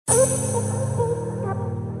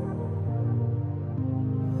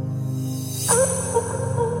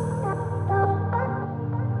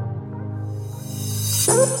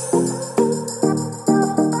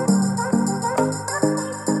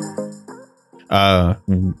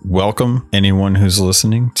Welcome anyone who's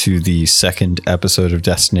listening to the second episode of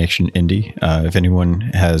Destination Indie. If anyone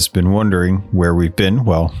has been wondering where we've been,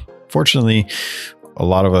 well, fortunately, a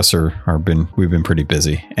lot of us we've been pretty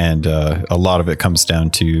busy, and a lot of it comes down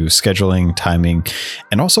to scheduling, timing,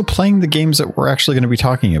 and also playing the games that we're actually going to be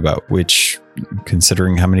talking about, which,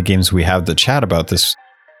 considering how many games we have to chat about this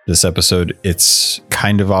episode, it's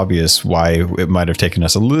kind of obvious why it might have taken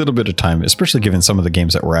us a little bit of time, especially given some of the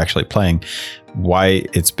games that we're actually playing, why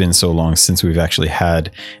it's been so long since we've actually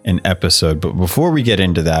had an episode. But before we get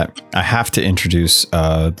into that, I have to introduce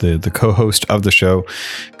the co-host of the show,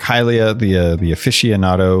 Kylia, the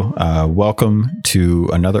aficionado. Welcome to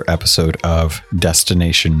another episode of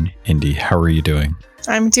Destination Indie. How are you doing?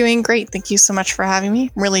 I'm doing great. Thank you so much for having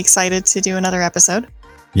me. I'm really excited to do another episode.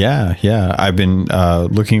 Yeah. I've been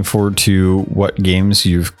looking forward to what games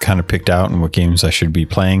you've kind of picked out and what games I should be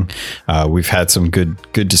playing. We've had some good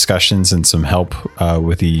discussions and some help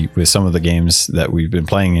with some of the games that we've been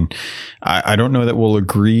playing. And I don't know that we'll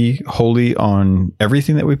agree wholly on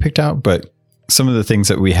everything that we picked out, but some of the things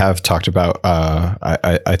that we have talked about,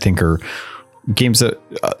 I think are games that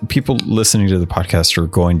people listening to the podcast are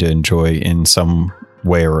going to enjoy in some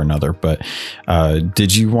way or another. But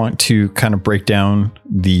did you want to kind of break down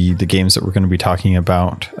the games that we're going to be talking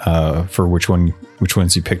about for which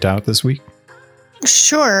ones you picked out this week?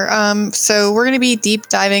 Sure. So we're going to be deep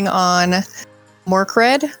diving on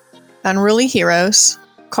Morkredd, Unruly Heroes,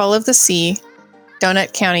 Call of the Sea,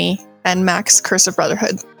 Donut County, and Max Curse of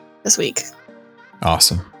Brotherhood this week.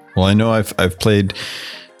 Awesome. Well, I know I've played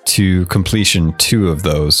to completion 2 of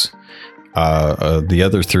those. The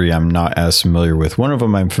other 3 I'm not as familiar with. One of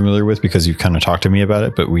them I'm familiar with because you kind of talked to me about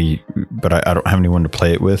it, but I don't have anyone to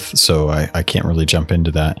play it with, so I can't really jump into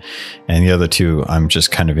that. And the other 2, I'm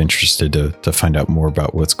just kind of interested to find out more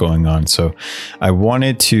about what's going on. So I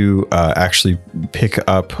wanted to actually pick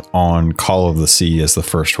up on Call of the Sea as the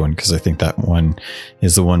first one, because I think that one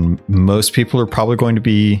is the one most people are probably going to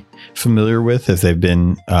be familiar with if they've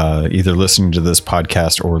been either listening to this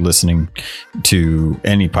podcast or listening to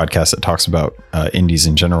any podcast that talks about indies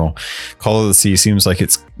in general. Call of the Sea seems like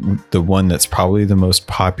it's the one that's probably the most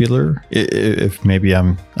popular. If maybe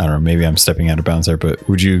I'm stepping out of bounds there, but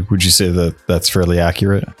would you say that that's fairly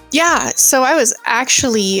accurate? Yeah. So I was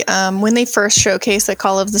actually when they first showcased that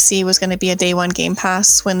Call of the Sea was going to be a day one Game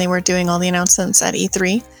Pass, when they were doing all the announcements at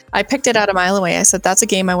E3, I picked it out a mile away. I said, that's a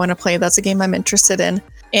game I want to play. That's a game I'm interested in.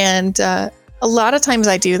 And a lot of times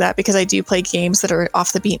I do that because I do play games that are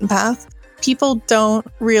off the beaten path. People don't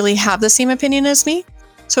really have the same opinion as me.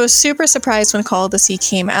 So I was super surprised when Call of the Sea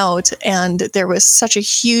came out and there was such a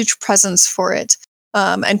huge presence for it.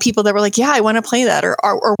 And people that were like, yeah, I want to play that, or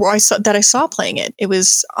I saw playing it. It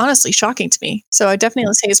was honestly shocking to me. So I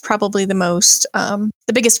definitely say it's probably the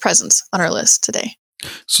biggest presence on our list today.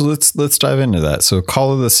 So let's dive into that. So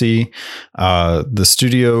Call of the Sea, the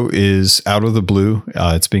studio is Out of the Blue.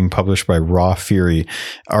 It's being published by Raw Fury.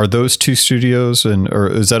 Are those 2 studios, or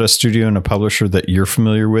is that a studio and a publisher that you're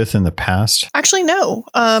familiar with in the past? Actually, no.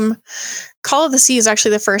 Call of the Sea is actually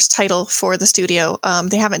the first title for the studio.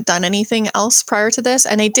 They haven't done anything else prior to this.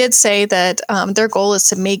 And they did say that their goal is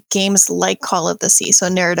to make games like Call of the Sea, so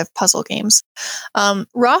narrative puzzle games.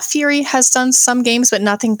 Raw Fury has done some games, but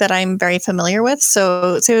nothing that I'm very familiar with. So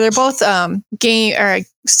they're both game or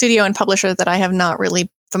studio and publisher that I have not really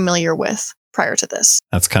familiar with prior to this.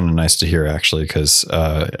 That's kind of nice to hear, actually, because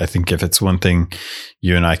I think if it's one thing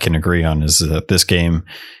you and I can agree on is that this game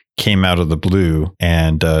came out of the blue,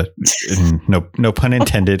 and no pun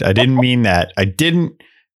intended. I didn't mean that.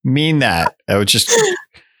 I was just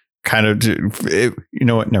kind of, you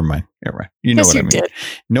know what? Never mind. You know what I mean. Did.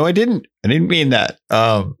 No, I didn't mean that.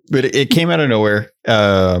 But it came out of nowhere.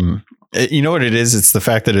 You know what it is? It's the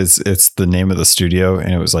fact that it's the name of the studio,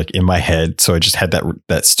 and it was like in my head. So I just had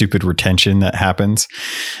that stupid retention that happens.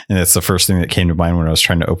 And that's the first thing that came to mind when I was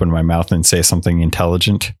trying to open my mouth and say something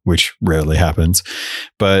intelligent, which rarely happens.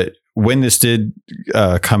 But when this did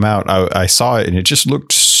come out, I saw it and it just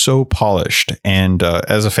looked so polished. And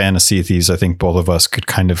as a fan of Sea of Thieves, I think both of us could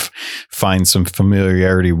kind of find some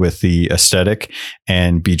familiarity with the aesthetic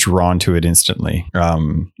and be drawn to it instantly.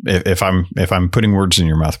 If I'm putting words in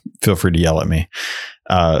your mouth, feel free to yell at me.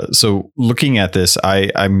 So looking at this,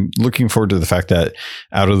 I'm looking forward to the fact that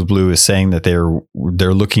Out of the Blue is saying that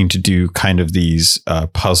they're looking to do kind of these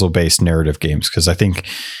puzzle-based narrative games, because I think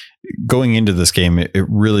going into this game, it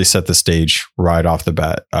really set the stage right off the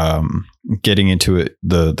bat. getting into it,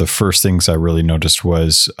 the first things I really noticed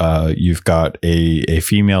was you've got a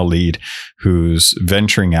female lead who's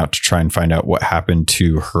venturing out to try and find out what happened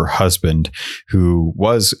to her husband, who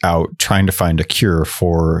was out trying to find a cure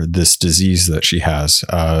for this disease that she has,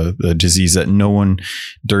 the disease that no one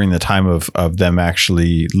during the time of them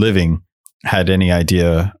actually living had any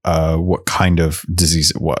idea what kind of disease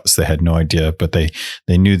it was. They had no idea, but they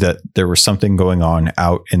knew that there was something going on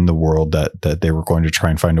out in the world that they were going to try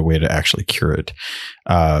and find a way to actually cure it.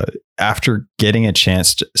 After getting a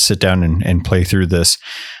chance to sit down and play through this,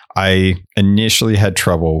 I initially had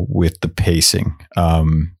trouble with the pacing.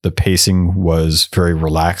 The pacing was very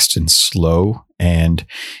relaxed and slow, and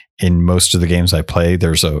in most of the games I play,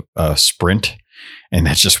 there's a sprint. And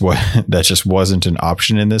that just wasn't an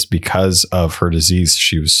option in this because of her disease.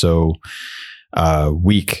 She was so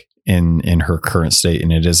weak in her current state.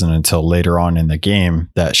 And it isn't until later on in the game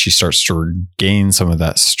that she starts to regain some of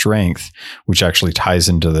that strength, which actually ties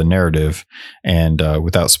into the narrative. And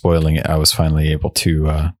without spoiling it, I was finally able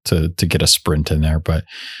to get a sprint in there. But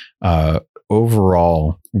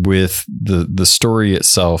overall, with the story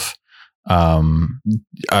itself, I'm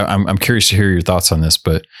curious to hear your thoughts on this,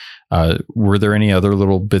 but were there any other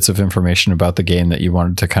little bits of information about the game that you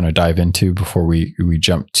wanted to kind of dive into before we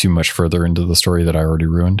jump too much further into the story that I already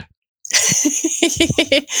ruined?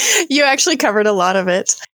 You actually covered a lot of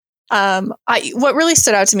it. What really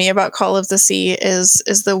stood out to me about Call of the Sea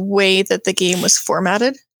is the way that the game was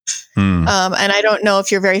formatted. And I don't know if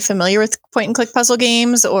you're very familiar with point and click puzzle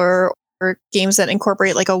games or games that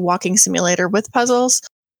incorporate like a walking simulator with puzzles,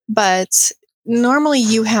 but normally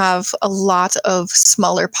you have a lot of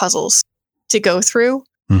smaller puzzles to go through.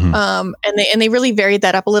 And they really varied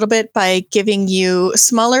that up a little bit by giving you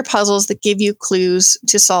smaller puzzles that give you clues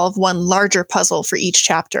to solve one larger puzzle for each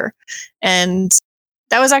chapter. And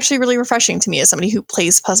that was actually really refreshing to me as somebody who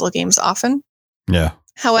plays puzzle games often. Yeah.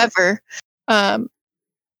 However, kind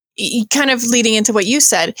of leading into what you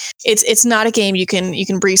said, it's not a game you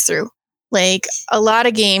can breeze through. Like a lot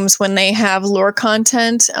of games, when they have lore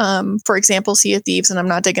content, for example, Sea of Thieves, and I'm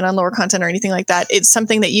not digging on lore content or anything like that, it's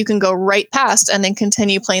something that you can go right past and then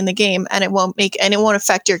continue playing the game, and it won't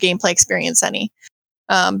affect your gameplay experience any.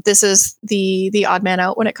 This is the odd man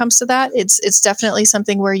out when it comes to that. It's definitely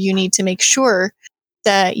something where you need to make sure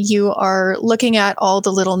that you are looking at all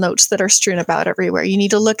the little notes that are strewn about everywhere. You need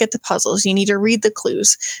to look at the puzzles. You need to read the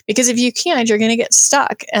clues, because if you can't, you're going to get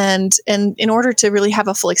stuck. And in order to really have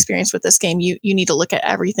a full experience with this game, you need to look at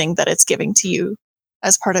everything that it's giving to you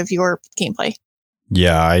as part of your gameplay.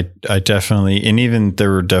 Yeah, I definitely, and even there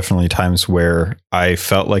were definitely times where I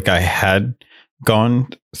felt like I had gone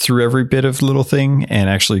through every bit of little thing and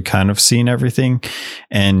actually kind of seen everything.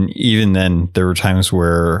 And even then there were times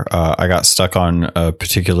where I got stuck on a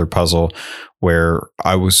particular puzzle where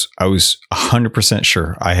I was 100%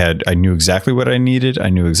 sure I knew exactly what I needed. I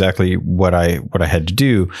knew exactly what I had to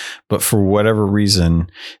do. But for whatever reason,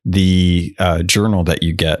 the journal that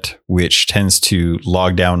you get, which tends to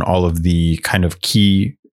log down all of the kind of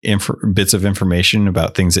key bits of information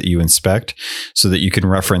about things that you inspect so that you can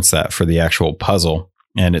reference that for the actual puzzle.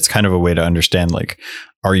 And it's kind of a way to understand, like,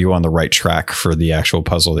 are you on the right track for the actual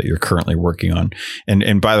puzzle that you're currently working on?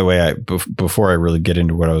 And by the way, before I really get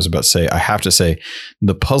into what I was about to say, I have to say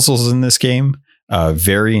the puzzles in this game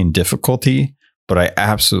vary in difficulty, but I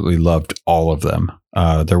absolutely loved all of them.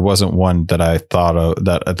 There wasn't one that I thought of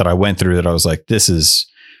that I went through that I was like, this is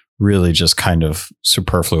really just kind of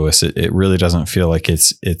superfluous. It really doesn't feel like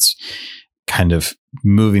it's kind of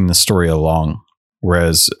moving the story along.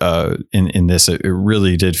 Whereas in this, it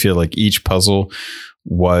really did feel like each puzzle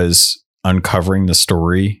was uncovering the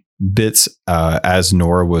story bits as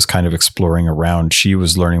Nora was kind of exploring around. She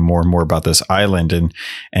was learning more and more about this island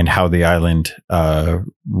and how the island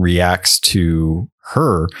reacts to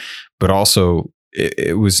her. But also,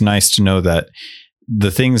 it was nice to know that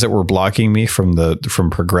the things that were blocking me from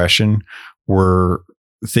progression were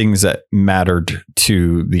things that mattered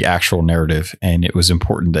to the actual narrative. And it was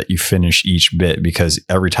important that you finish each bit, because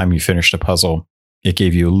every time you finished a puzzle, it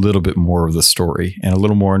gave you a little bit more of the story and a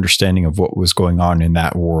little more understanding of what was going on in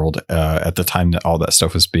that world at the time that all that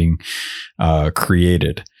stuff was being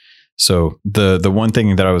created. So the one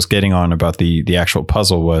thing that I was getting on about the actual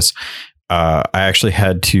puzzle was I actually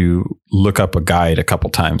had to look up a guide a couple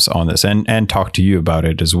times on this and talk to you about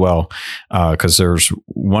it as well. Because there's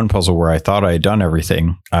one puzzle where I thought I had done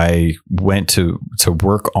everything. I went to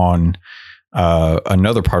work on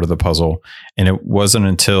another part of the puzzle. And it wasn't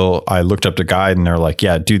until I looked up the guide and they're like,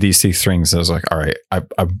 yeah, do these things. I was like, all right,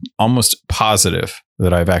 I'm almost positive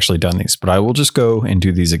that I've actually done these, but I will just go and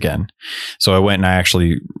do these again. So I went and I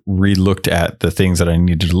actually re-looked at the things that I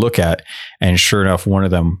needed to look at. And sure enough, one of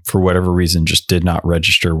them, for whatever reason, just did not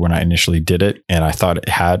register when I initially did it. And I thought it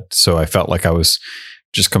had. So I felt like I was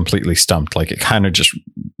just completely stumped. Like it kind of just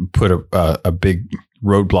put a big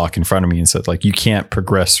roadblock in front of me and said, like, you can't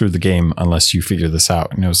progress through the game unless you figure this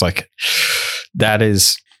out. And it was like,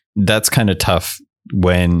 that's kind of tough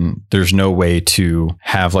when there's no way to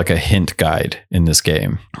have like a hint guide in this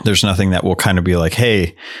game. There's nothing that will kind of be like,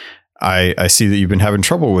 hey, I see that you've been having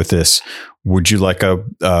trouble with this. Would you like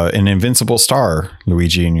an invincible star,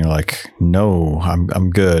 Luigi? And you're like, no, I'm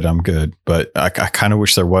good. But I kind of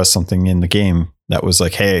wish there was something in the game that was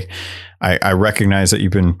like, hey, I recognize that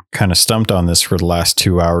you've been kind of stumped on this for the last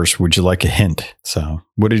 2 hours. Would you like a hint? So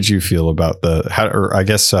what did you feel about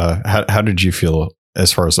how did you feel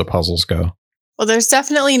as far as the puzzles go? Well, there's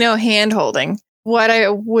definitely no hand holding. What I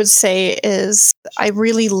would say is I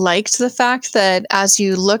really liked the fact that as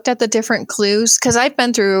you looked at the different clues, because I've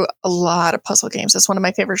been through a lot of puzzle games. It's one of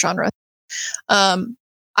my favorite genres.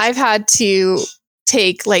 I've had to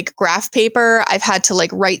take like graph paper. I've had to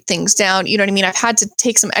like write things down. You know what I mean? I've had to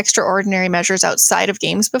take some extraordinary measures outside of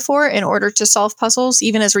games before in order to solve puzzles,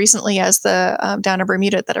 even as recently as the Down in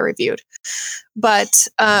Bermuda that I reviewed. But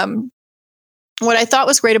what I thought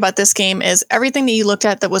was great about this game is everything that you looked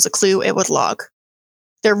at that was a clue, it would log.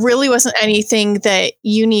 There really wasn't anything that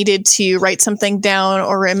you needed to write something down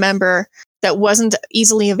or remember that wasn't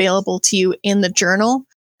easily available to you in the journal.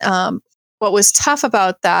 What was tough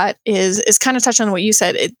about that is kind of touch on what you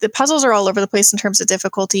said. The puzzles are all over the place in terms of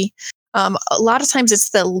difficulty. A lot of times it's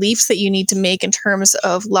the leaps that you need to make in terms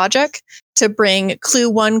of logic to bring clue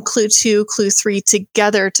 1, clue 2, clue 3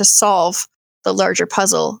 together to solve the larger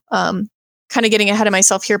puzzle. Kind of getting ahead of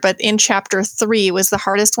myself here, but in chapter 3 was the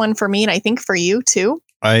hardest one for me, and I think for you too.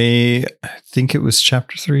 I think it was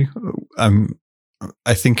chapter 3.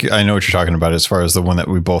 I think I know what you're talking about as far as the one that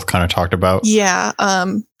we both kind of talked about. Yeah,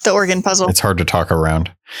 the organ puzzle. It's hard to talk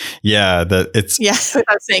around. Yeah,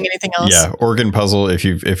 without saying anything else. Yeah, organ puzzle. If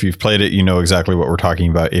you've played it, you know exactly what we're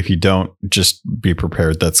talking about. If you don't, just be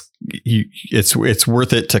prepared. It's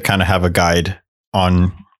worth it to kind of have a guide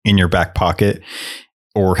in your back pocket,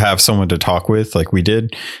 or have someone to talk with like we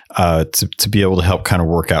did, to be able to help kind of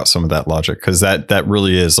work out some of that logic. Because that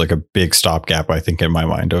really is like a big stopgap, I think, in my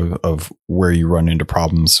mind of where you run into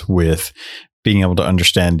problems with being able to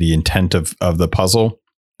understand the intent of the puzzle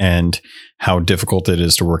and how difficult it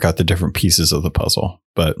is to work out the different pieces of the puzzle.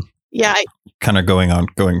 But yeah, kind of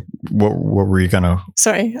what were you going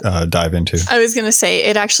to dive into? I was going to say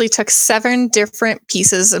it actually took 7 different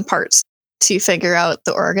pieces and parts to figure out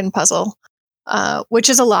the organ puzzle. Which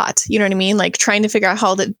is a lot, you know what I mean? Like trying to figure out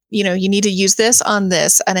how you need to use this on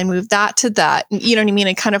this and then move that to that, you know what I mean?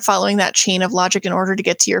 And kind of following that chain of logic in order to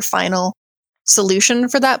get to your final solution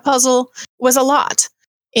for that puzzle was a lot.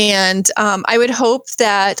 And I would hope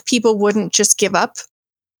that people wouldn't just give up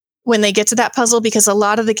when they get to that puzzle, because a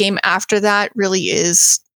lot of the game after that really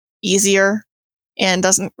is easier and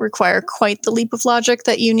doesn't require quite the leap of logic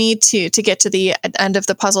that you need to get to the end of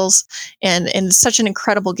the puzzles. And it's such an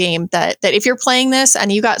incredible game that if you're playing this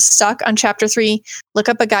and you got stuck on chapter 3, look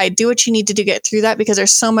up a guide, do what you need to do to get through that, because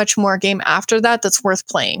there's so much more game after that that's worth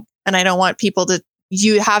playing. And I don't want people to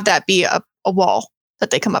have that be a wall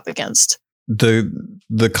that they come up against.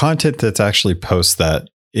 The content that's actually post that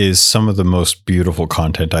is some of the most beautiful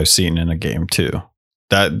content I've seen in a game too.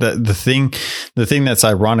 The thing that's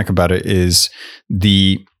ironic about it is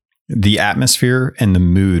the atmosphere and the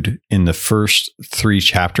mood in the first 3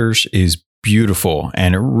 chapters is beautiful,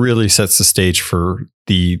 and it really sets the stage for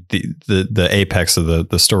the apex of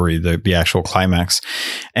the story, the actual climax.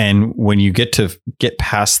 And when you get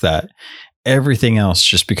past that, everything else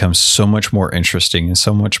just becomes so much more interesting and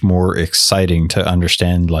so much more exciting to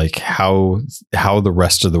understand, like how the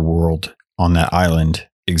rest of the world on that island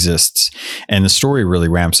exists. And the story really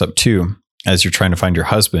ramps up too as you're trying to find your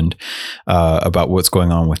husband, about what's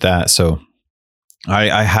going on with that. So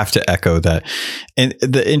I have to echo that. And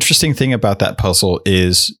the interesting thing about that puzzle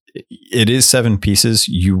is it is 7 pieces.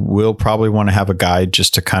 You will probably want to have a guide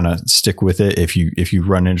just to kind of stick with it if you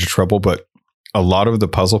run into trouble. But a lot of the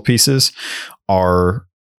puzzle pieces are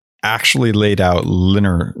actually laid out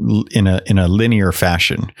in a linear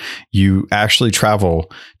fashion. You actually travel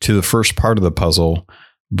to the first part of the puzzle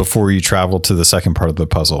before you travel to the second part of the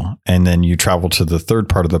puzzle. And then you travel to the third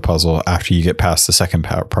part of the puzzle after you get past the second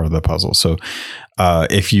part of the puzzle. So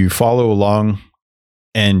if you follow along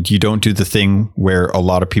and you don't do the thing where a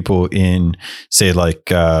lot of people in, say,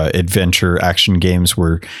 like adventure action games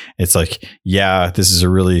where it's like, yeah, this is a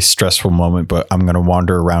really stressful moment, but I'm going to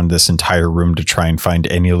wander around this entire room to try and find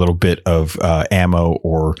any little bit of ammo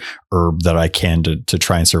or herb that I can to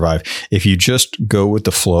try and survive. If you just go with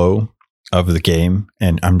the flow of the game,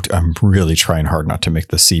 and I'm really trying hard not to make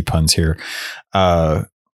the C puns here.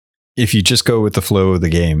 If you just go with the flow of the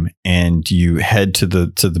game and you head to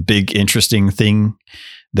the big interesting thing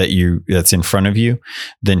that's in front of you,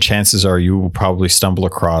 then chances are you will probably stumble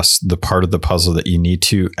across the part of the puzzle that you need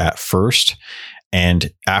to at first.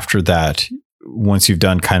 And after that, once you've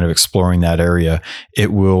done kind of exploring that area,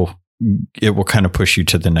 it will kind of push you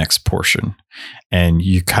to the next portion, and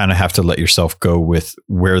you kind of have to let yourself go with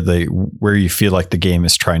where you feel like the game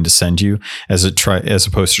is trying to send you, as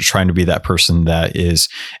opposed to trying to be that person that is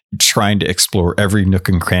trying to explore every nook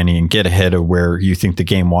and cranny and get ahead of where you think the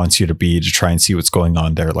game wants you to be to try and see what's going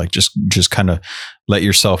on there. Like just kind of let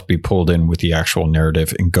yourself be pulled in with the actual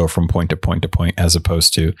narrative and go from point to point to point, as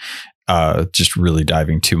opposed to just really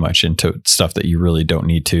diving too much into stuff that you really don't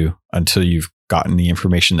need to until you've gotten the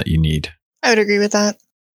information that you need. I would agree with that.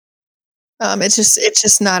 It's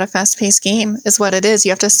just not a fast-paced game is what it is.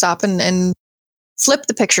 You have to stop and flip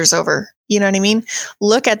the pictures over. You know what I mean?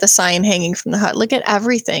 Look at the sign hanging from the hut. Look at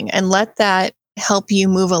everything and let that help you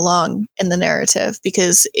move along in the narrative,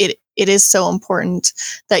 because it is so important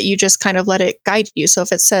that you just kind of let it guide you. So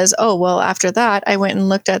if it says, oh, well, after that, I went and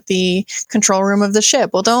looked at the control room of the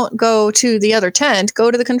ship. Well, don't go to the other tent, go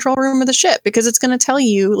to the control room of the ship, because it's going to tell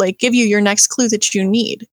you, like, give you your next clue that you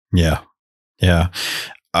need. Yeah. Yeah.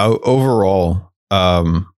 Overall,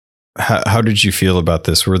 how did you feel about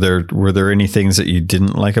this? Were there any things that you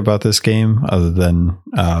didn't like about this game other than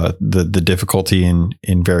the difficulty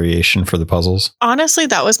in variation for the puzzles? Honestly,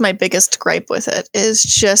 that was my biggest gripe with it, is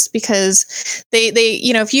just because they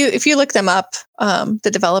if you look them up, the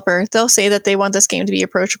developer, they'll say that they want this game to be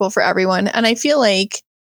approachable for everyone. And I feel like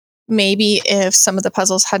maybe if some of the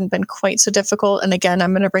puzzles hadn't been quite so difficult, and again,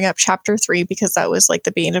 I'm going to bring up chapter 3 because that was like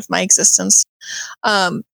the bane of my existence,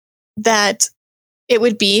 that it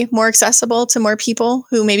would be more accessible to more people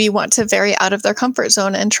who maybe want to vary out of their comfort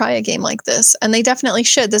zone and try a game like this. And they definitely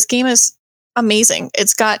should. This game is amazing.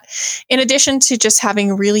 It's got, in addition to just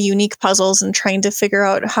having really unique puzzles and trying to figure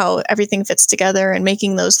out how everything fits together and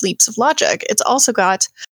making those leaps of logic, it's also got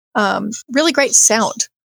really great sound.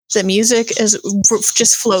 The music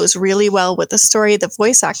just flows really well with the story. The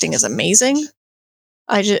voice acting is amazing.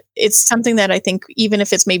 It's something that I think, even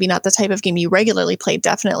if it's maybe not the type of game you regularly play,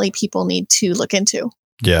 definitely people need to look into.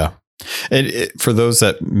 Yeah. And for those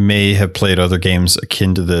that may have played other games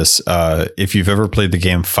akin to this, if you've ever played the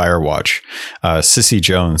game Firewatch, Cissy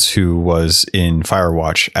Jones, who was in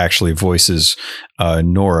Firewatch, actually voices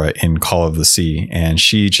Nora in Call of the Sea. And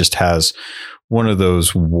she just has one of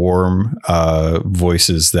those warm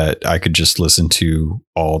voices that I could just listen to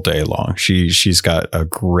all day long. She's got a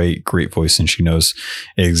great voice, and she knows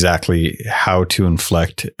exactly how to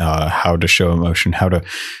inflect, how to show emotion, how to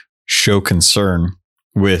show concern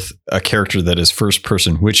with a character that is first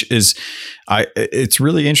person, which is, it's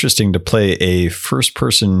really interesting to play a first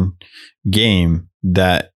person game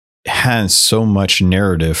that has so much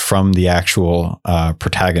narrative from the actual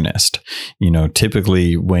protagonist. You know,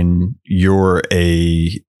 typically when you're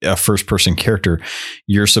a first person character,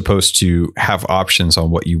 you're supposed to have options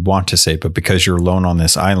on what you want to say, but because you're alone on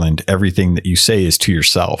this island, everything that you say is to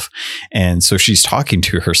yourself. And so she's talking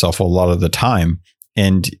to herself a lot of the time.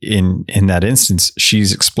 And in that instance,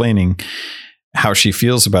 she's explaining how she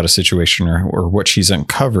feels about a situation or what she's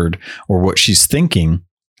uncovered or what she's thinking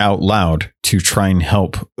out loud to try and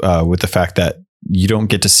help with the fact that you don't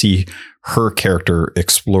get to see her character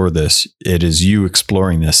explore this. It is you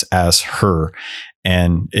exploring this as her.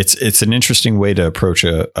 And it's an interesting way to approach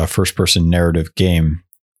a first person narrative game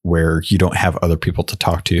where you don't have other people to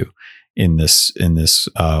talk to in this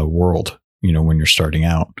world, you know, when you're starting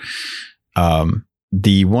out.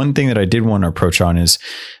 The one thing that I did want to approach on is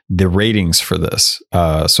the ratings for this.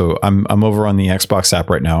 So I'm over on the Xbox app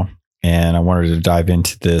right now, and I wanted to dive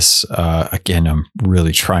into this. Again, I'm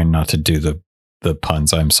really trying not to do the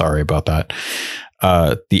puns. I'm sorry about that.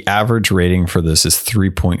 The average rating for this is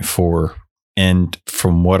 3.4. And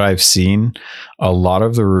from what I've seen, a lot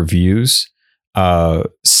of the reviews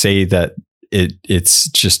say that it's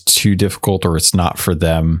just too difficult or it's not for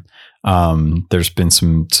them. There's been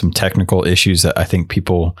some technical issues that I think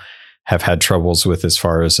people have had troubles with as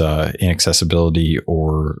far as inaccessibility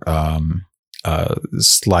or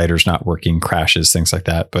sliders not working, crashes, things like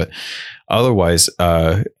that. But otherwise,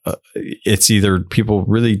 it's either people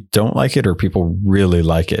really don't like it or people really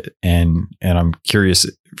like it. And I'm curious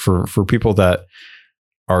for people that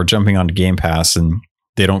are jumping onto Game Pass and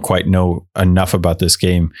they don't quite know enough about this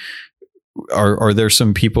game. Are there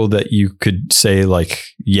some people that you could say like,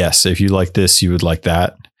 yes, if you like this, you would like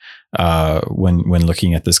that when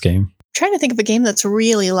looking at this game? I'm trying to think of a game that's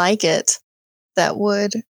really like it that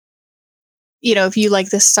would, if you like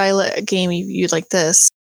this style of game, you'd like this.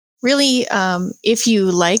 Really, if you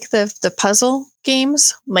like the puzzle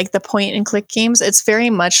games, like the point and click games, it's very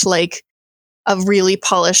much like a really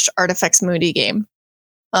polished Artifex Mundi game.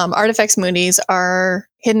 Artifex Mundis are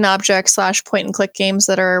hidden object / point and click games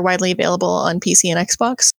that are widely available on PC and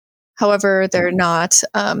Xbox. However, they're not,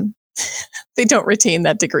 they don't retain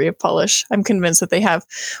that degree of polish. I'm convinced that they have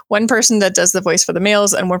one person that does the voice for the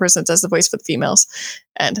males and one person that does the voice for the females.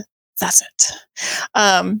 And that's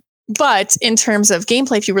it. But in terms of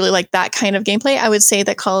gameplay, if you really like that kind of gameplay, I would say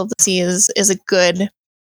that Call of the Sea is a good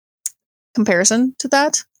comparison to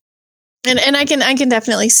that. And I can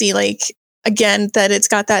definitely see, like, again, that it's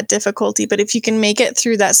got that difficulty. But if you can make it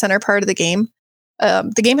through that center part of the game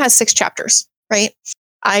has 6 chapters, right?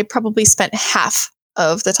 I probably spent half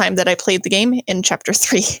of the time that I played the game in chapter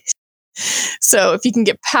 3. So if you can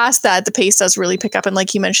get past that, the pace does really pick up. And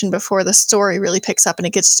like you mentioned before, the story really picks up and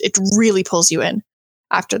it really pulls you in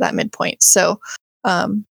after that midpoint. So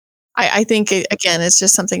I think, again, it's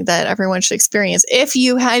just something that everyone should experience.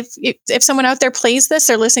 If someone out there plays this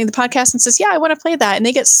or listening to the podcast and says, yeah, I want to play that, and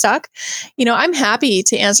they get stuck, I'm happy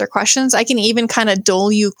to answer questions. I can even kind of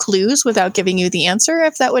dole you clues without giving you the answer.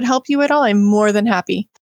 If that would help you at all, I'm more than happy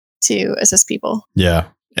to assist people. Yeah.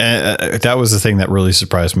 And that was the thing that really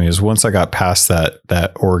surprised me is once I got past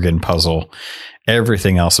that organ puzzle,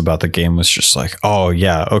 everything else about the game was just like, oh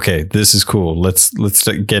yeah, okay, this is cool. Let's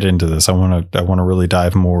get into this. I want to really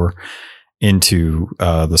dive more into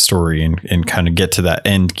the story and kind of get to that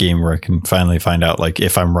end game where I can finally find out like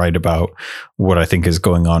if I'm right about what I think is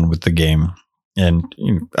going on with the game. And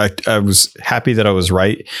I was happy that I was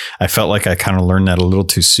right. I felt like I kind of learned that a little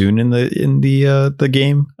too soon in the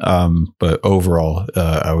game. But overall,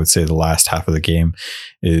 I would say the last half of the game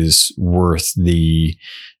is worth the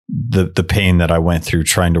pain that I went through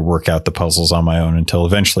trying to work out the puzzles on my own until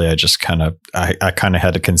eventually I just kind of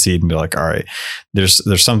had to concede and be like, all right, there's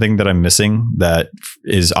something that I'm missing that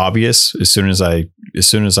is obvious as soon as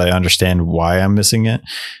I understand why I'm missing it.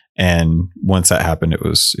 And once that happened, it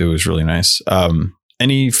was really nice.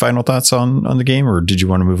 Any final thoughts on the game, or did you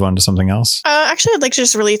want to move on to something else? Actually, I'd like to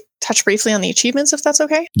just really touch briefly on the achievements, if that's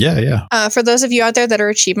okay. Yeah. For those of you out there that are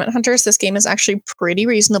achievement hunters, this game is actually pretty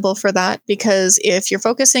reasonable for that, because if you're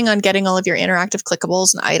focusing on getting all of your interactive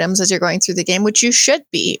clickables and items as you're going through the game, which you should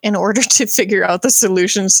be in order to figure out the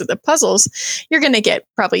solutions to the puzzles, you're going to get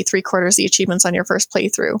probably 3/4 of the achievements on your first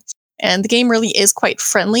playthrough. And the game really is quite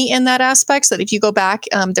friendly in that aspect, so that if you go back,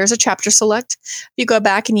 there's a chapter select. If you go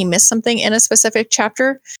back and you miss something in a specific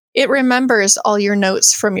chapter, it remembers all your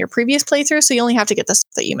notes from your previous playthrough, so you only have to get the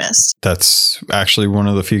stuff that you missed. That's actually one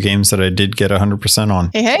of the few games that I did get 100% on.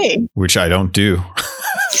 Hey. Which I don't do.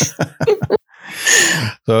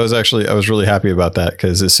 So I was really happy about that,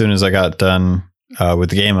 because as soon as I got done with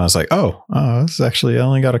the game, I was like, oh, this is actually, I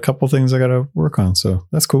only got a couple things I got to work on. So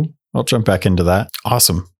that's cool. I'll jump back into that.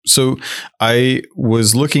 Awesome. So I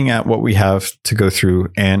was looking at what we have to go through,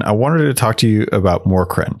 and I wanted to talk to you about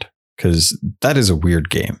Morkredd, because that is a weird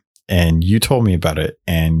game. And you told me about it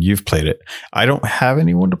and you've played it. I don't have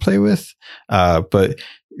anyone to play with, but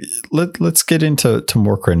let's get into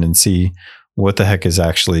Morkredd and see what the heck is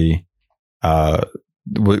actually,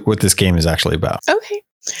 what this game is actually about. Okay.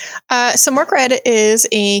 So Morkredd is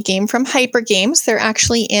a game from Hyper Games. They're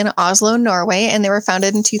actually in Oslo, Norway, and they were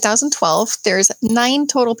founded in 2012. There's 9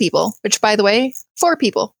 total people, which, by the way, 4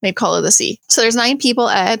 people made Call of the Sea. So there's 9 people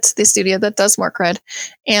at the studio that does Morkredd,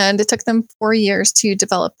 and it took them 4 years to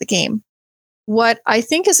develop the game. What I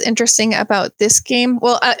think is interesting about this game,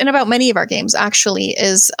 and about many of our games actually,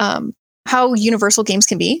 is how universal games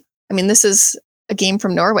can be. I mean, this is a game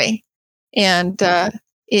from Norway, and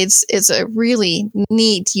It's a really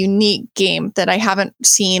neat, unique game that I haven't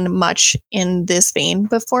seen much in this vein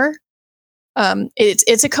before.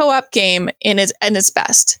 It's a co-op game in its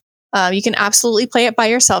best. You can absolutely play it by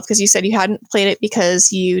yourself, because you said you hadn't played it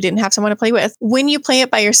because you didn't have someone to play with. When you play it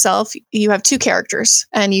by yourself, you have 2 characters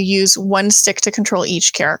and you use one stick to control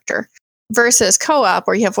each character, versus co-op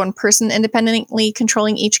where you have one person independently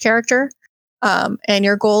controlling each character. And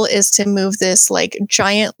your goal is to move this like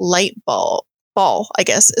giant light ball, I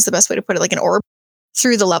guess is the best way to put it, like an orb,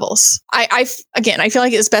 through the levels. I feel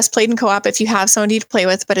like it's best played in co-op if you have somebody to play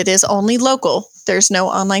with, but it is only local. There's no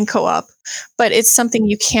online co-op, but it's something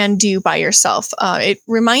you can do by yourself. It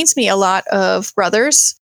reminds me a lot of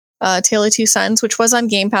Brothers, Tale of Two Sons, which was on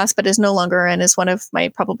Game Pass, but is no longer and is one of my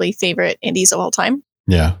probably favorite indies of all time.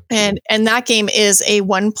 Yeah. And that game is a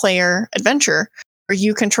one-player adventure where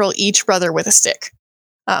you control each brother with a stick.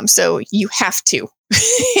 So you have to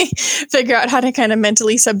figure out how to kind of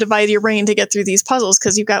mentally subdivide your brain to get through these puzzles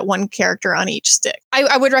because you've got one character on each stick.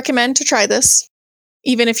 I would recommend to try this,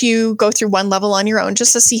 even if you go through one level on your own,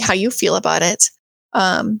 just to see how you feel about it.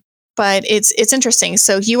 But it's interesting.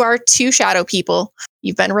 So you are two shadow people.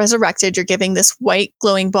 You've been resurrected. You're giving this white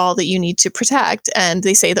glowing ball that you need to protect. And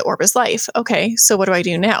they say the orb is life. Okay, so what do I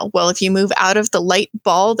do now? Well, if you move out of the light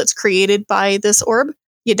ball that's created by this orb,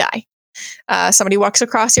 you die. Somebody walks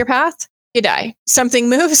across your path, you die. Something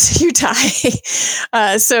moves, you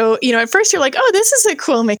die. So, at first you're like, oh, this is a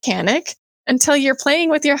cool mechanic, until you're playing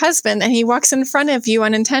with your husband and he walks in front of you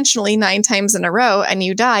unintentionally 9 times in a row and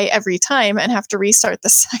you die every time and have to restart the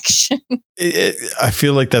section. I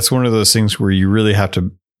feel like that's one of those things where you really have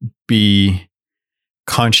to be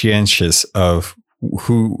conscientious of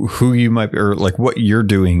who you might be, or like what you're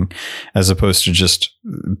doing, as opposed to just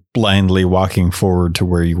blindly walking forward to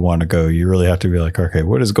where you want to go. You really have to be like, okay,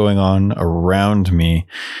 what is going on around me,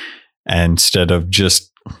 instead of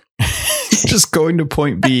just going to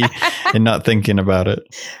point B and not thinking about it.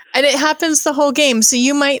 And it happens the whole game. So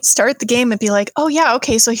you might start the game and be like, oh yeah,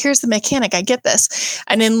 okay, so here's the mechanic. I get this.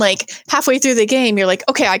 And then like halfway through the game, you're like,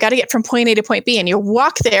 okay, I got to get from point A to point B. And you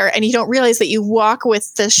walk there and you don't realize that you walk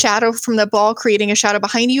with the shadow from the ball, creating a shadow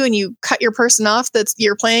behind you, and you cut your person off that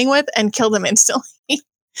you're playing with and kill them instantly.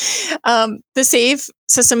 The save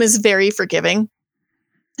system is very forgiving.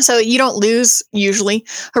 So you don't lose usually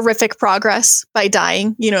horrific progress by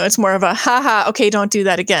dying. It's more of a haha, okay, don't do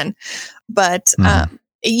that again. But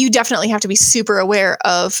you definitely have to be super aware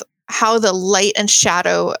of how the light and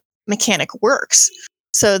shadow mechanic works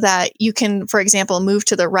so that you can, for example, move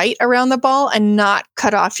to the right around the ball and not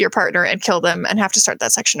cut off your partner and kill them and have to start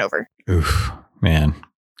that section over. Oof, man.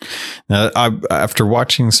 Now, after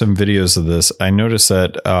watching some videos of this, I noticed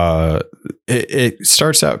that it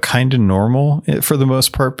starts out kind of normal for the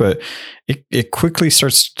most part, but it quickly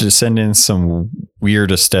starts to descend in some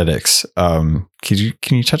weird aesthetics. Can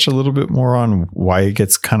you touch a little bit more on why it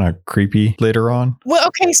gets kind of creepy later on? Well,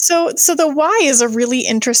 okay, so the why is a really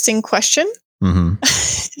interesting question. Mm-hmm.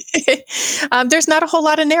 There's not a whole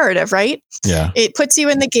lot of narrative, right? Yeah. It puts you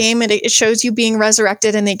in the game and it shows you being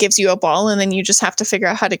resurrected and it gives you a ball and then you just have to figure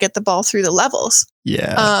out how to get the ball through the levels.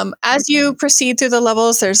 Yeah. As you proceed through the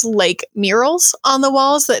levels, there's like murals on the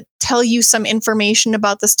walls that tell you some information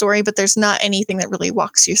about the story, but there's not anything that really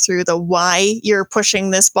walks you through the why you're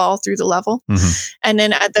pushing this ball through the level. Mm-hmm. And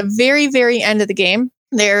then at the very, very end of the game,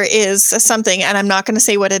 there is something, and I'm not going to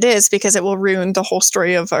say what it is because it will ruin the whole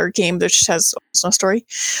story of our game, which has no story.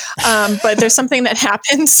 But there's something that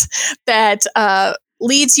happens that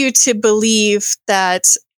leads you to believe that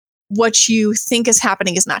what you think is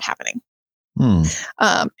happening is not happening.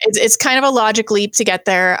 It's kind of a logic leap to get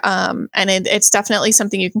there. And it's definitely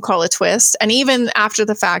something you can call a twist. And even after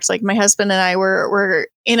the fact, like my husband and I were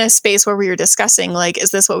in a space where we were discussing, like,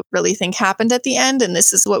 is this what we really think happened at the end? And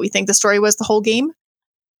this is what we think the story was the whole game.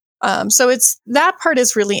 So that part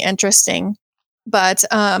is really interesting, but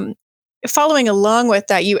following along with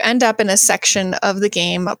that, you end up in a section of the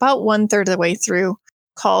game about 1/3 of the way through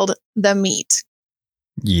called the meat.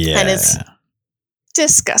 Yeah. And it's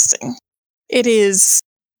disgusting. It is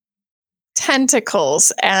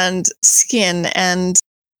tentacles and skin and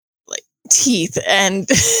like teeth and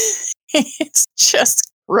it's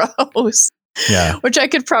just gross. Yeah. Which I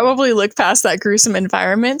could probably look past that gruesome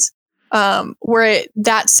environment.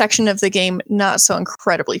 That section of the game not so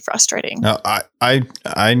incredibly frustrating. Now, I've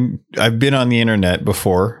been on the internet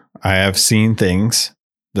before. I have seen things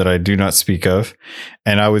that I do not speak of,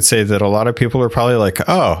 and I would say that a lot of people are probably like,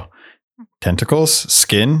 "Oh, tentacles,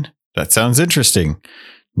 skin. That sounds interesting."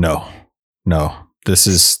 No. This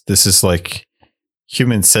is like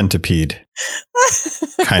human centipede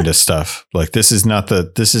kind of stuff. Like this is not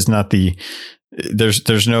the.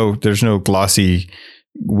 There's no glossy,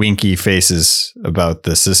 winky faces about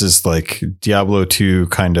this. This is like Diablo 2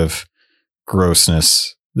 kind of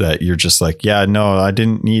grossness that you're just like, yeah, no, I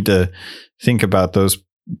didn't need to think about those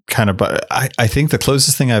kind of, but I think the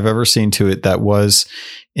closest thing I've ever seen to it that was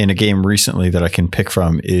in a game recently that I can pick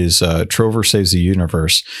from is Trover Saves the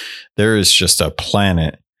Universe. There is just a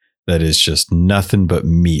planet that is just nothing but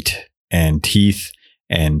meat and teeth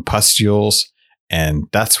and pustules And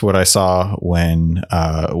that's what I saw when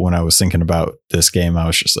I was thinking about this game. I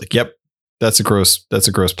was just like, yep, that's a gross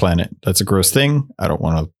planet. That's a gross thing. I don't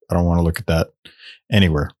want to look at that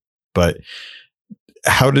anywhere. But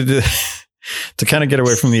how did it to kind of get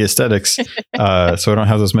away from the aesthetics, so I don't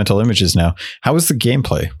have those mental images now. How was the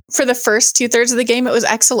gameplay? For the first 2/3 of the game, it was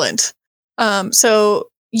excellent. So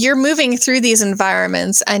you're moving through these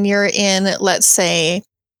environments and you're in, let's say,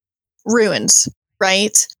 ruins,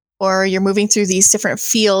 right? Or you're moving through these different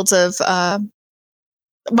fields of,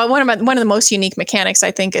 but one of the most unique mechanics,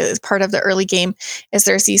 I think, is part of the early game, is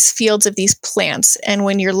there's these fields of these plants. And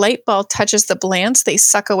when your light ball touches the plants, they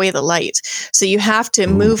suck away the light. So you have to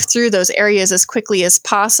move through those areas as quickly as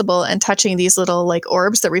possible and touching these little like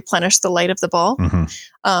orbs that replenish the light of the ball.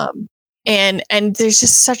 And there's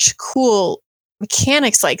just such cool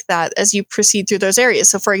mechanics like that as you proceed through those areas.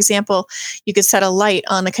 So for example, you could set a light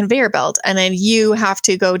on the conveyor belt and then you have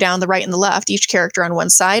to go down the right and the left, each character on one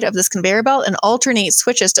side of this conveyor belt, and alternate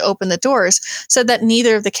switches to open the doors so that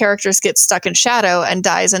neither of the characters gets stuck in shadow and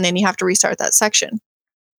dies, and then you have to restart that section.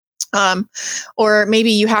 Or maybe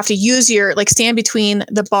you have to use your, like, stand between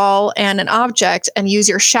the ball and an object and use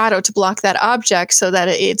your shadow to block that object so that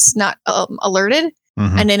it's not alerted,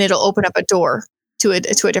 and then it'll open up a door to a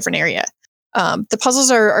different area. The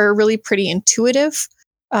puzzles are really pretty intuitive.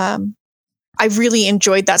 I really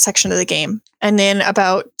enjoyed that section of the game. And then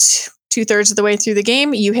about 2/3 of the way through the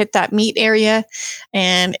game, you hit that meat area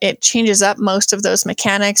and it changes up most of those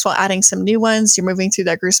mechanics while adding some new ones. You're moving through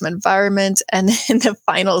that gruesome environment. And then the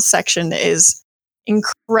final section is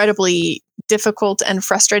incredibly difficult and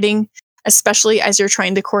frustrating, especially as you're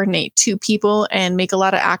trying to coordinate two people and make a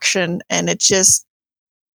lot of action. And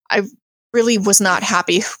I really was not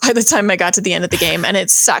happy by the time I got to the end of the game. And it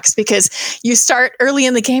sucks because you start early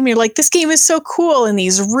in the game and you're like, this game is so cool. And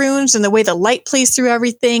these runes and the way the light plays through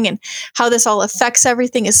everything and how this all affects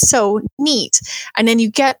everything is so neat. And then you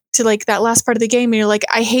get to like that last part of the game and you're like,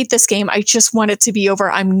 I hate this game. I just want it to be over.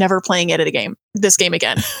 I'm never playing this game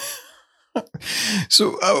again.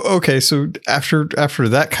 So, okay. So after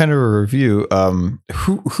that kind of a review,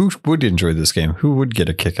 who would enjoy this game? Who would get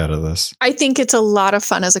a kick out of this? I think it's a lot of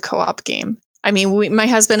fun as a co-op game. I mean, my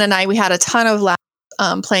husband and I, we had a ton of laughs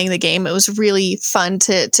playing the game. It was really fun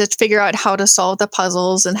to figure out how to solve the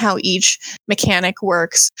puzzles and how each mechanic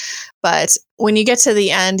works. But when you get to the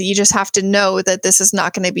end, you just have to know that this is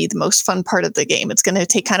not going to be the most fun part of the game. It's going to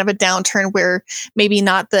take kind of a downturn where maybe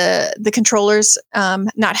not the controllers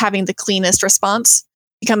not having the cleanest response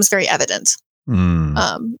becomes very evident.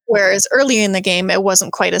 Whereas earlier in the game, it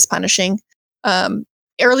wasn't quite as punishing.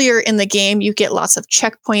 Earlier in the game, you get lots of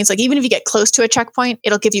checkpoints. Like even if you get close to a checkpoint,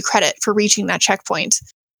 it'll give you credit for reaching that checkpoint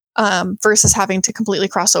versus having to completely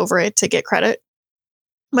cross over it to get credit.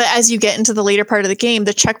 But as you get into the later part of the game,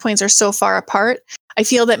 the checkpoints are so far apart. I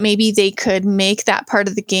feel that maybe they could make that part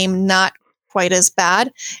of the game not quite as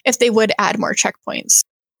bad if they would add more checkpoints,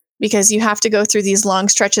 because you have to go through these long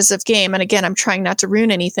stretches of game. And again, I'm trying not to ruin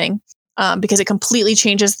anything because it completely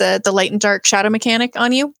changes the light and dark shadow mechanic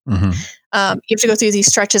on you. You have to go through these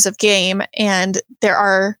stretches of game, and there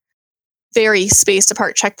are very spaced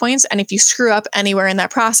apart checkpoints. And if you screw up anywhere in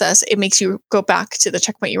that process, it makes you go back to the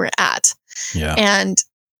checkpoint you were at. Yeah. And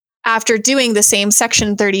after doing the same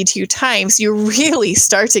section 32 times, you really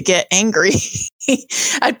start to get angry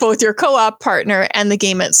at both your co-op partner and the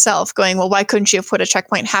game itself, going, well, why couldn't you have put a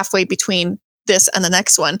checkpoint halfway between this and the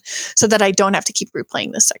next one so that I don't have to keep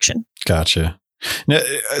replaying this section? Gotcha. Now,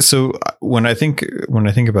 so when I think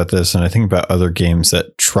about this, and I think about other games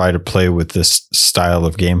that try to play with this style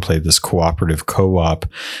of gameplay, this cooperative co-op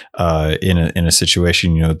in a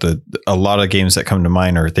situation, you know, a lot of games that come to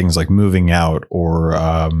mind are things like Moving Out or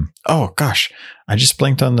oh gosh, I just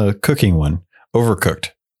blanked on the cooking one, Overcooked.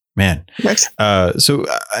 Man. So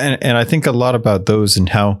I think a lot about those and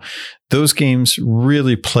how those games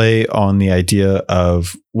really play on the idea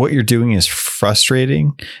of what you're doing is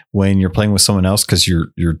frustrating when you're playing with someone else, because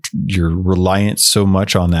you're reliant so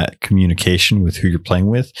much on that communication with who you're playing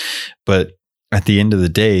with. But at the end of the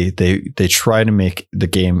day, they try to make the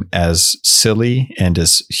game as silly and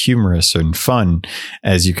as humorous and fun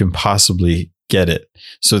as you can possibly get it,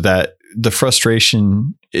 so that the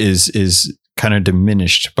frustration is kind of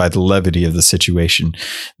diminished by the levity of the situation.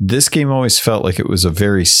 This game always felt like it was a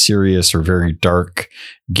very serious or very dark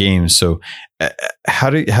game. So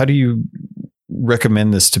how do you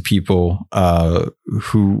recommend this to people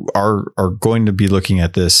who are going to be looking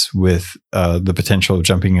at this with the potential of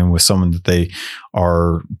jumping in with someone that they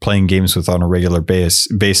are playing games with on a regular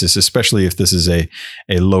basis, especially if this is a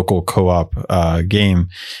local co-op game?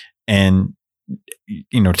 And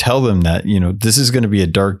tell them that, this is going to be a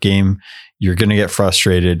dark game. You're going to get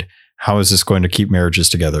frustrated. How is this going to keep marriages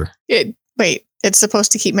together? Wait, it's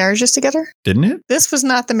supposed to keep marriages together? Didn't it? This was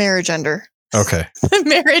not the marriage ender. Okay.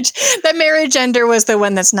 The marriage ender was the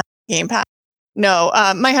one that's not Game Pass. No,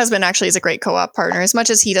 my husband actually is a great co-op partner. As much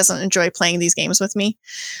as he doesn't enjoy playing these games with me,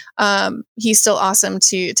 he's still awesome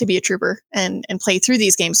to be a trooper and play through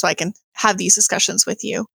these games so I can have these discussions with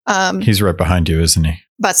you. He's right behind you, isn't he?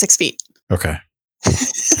 About 6 feet. Okay.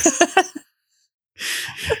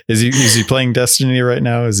 Is he playing Destiny right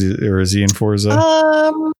now? Is he in Forza?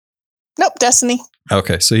 Nope, Destiny.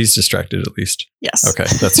 Okay, so he's distracted at least. Yes. Okay,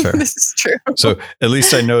 that's fair. This is true. So at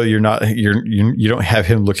least I know you don't have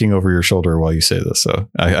him looking over your shoulder while you say this. So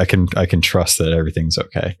I can trust that everything's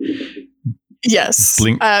okay. Yes.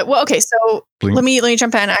 Blink. Well, okay. So Blink. let me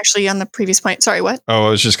jump in actually on the previous point. Sorry, what? Oh, I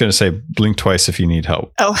was just going to say blink twice if you need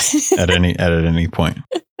help. Oh, at any point.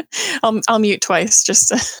 I'll mute twice just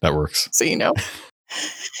that works. So you know.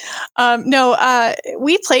 No,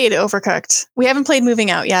 we played Overcooked. We haven't played Moving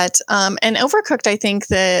Out yet. And Overcooked, I think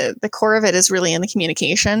the core of it is really in the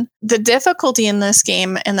communication. The difficulty in this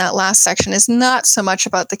game in that last section is not so much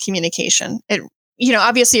about the communication.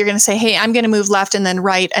 Obviously you're going to say, hey, I'm going to move left and then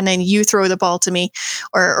right, and then you throw the ball to me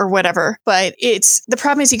or whatever. But the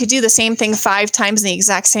problem is you could do the same thing 5 times in the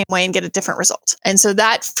exact same way and get a different result. And so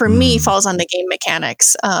that for me falls on the game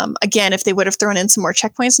mechanics. Again, if they would have thrown in some more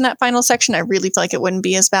checkpoints in that final section, I really feel like it wouldn't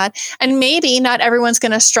be as bad. And maybe not everyone's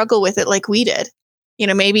going to struggle with it like we did.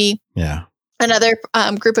 Maybe another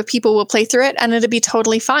group of people will play through it and it'll be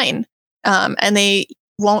totally fine. And they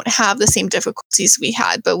won't have the same difficulties we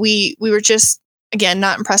had. But we were just, again,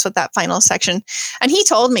 not impressed with that final section. And he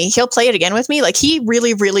told me he'll play it again with me. Like, he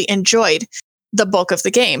really, really enjoyed the bulk of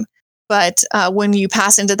the game. But when you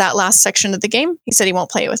pass into that last section of the game, he said he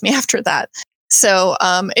won't play it with me after that. So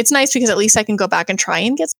it's nice because at least I can go back and try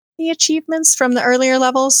and get the achievements from the earlier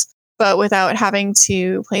levels, but without having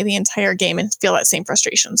to play the entire game and feel that same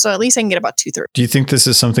frustration. So at least I can get about 2/3. Do you think this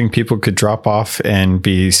is something people could drop off and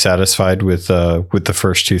be satisfied with the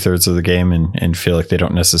first 2/3 of the game and feel like they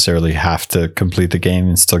don't necessarily have to complete the game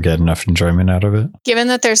and still get enough enjoyment out of it? Given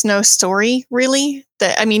that there's no story, really,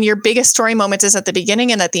 your biggest story moment is at the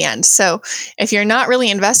beginning and at the end. So if you're not really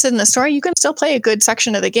invested in the story, you can still play a good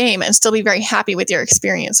section of the game and still be very happy with your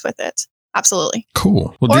experience with it. Absolutely.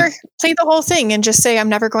 Cool. Well, or play the whole thing and just say, I'm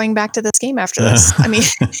never going back to this game after this.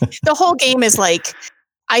 The whole game is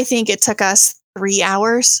I think it took us 3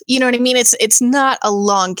 hours. You know what I mean? It's not a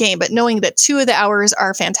long game, but knowing that 2 of the hours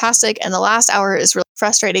are fantastic and the last hour is really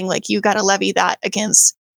frustrating, you got to levy that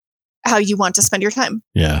against how you want to spend your time.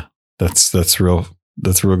 Yeah, that's real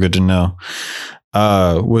good to know.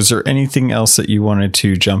 Was there anything else that you wanted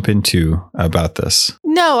to jump into about this?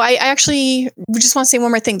 No, I actually just want to say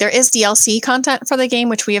one more thing. There is DLC content for the game,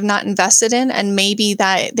 which we have not invested in, and maybe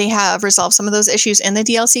that they have resolved some of those issues in the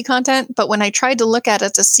DLC content. But when I tried to look at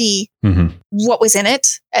it to see what was in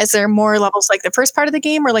it, is there more levels like the first part of the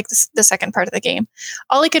game or like the second part of the game?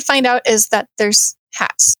 All I could find out is that there's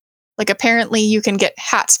hats. Apparently you can get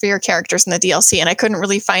hats for your characters in the DLC, and I couldn't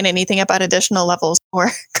really find anything about additional levels or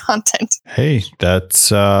content. Hey,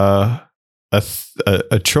 that's a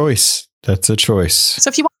choice. That's a choice. So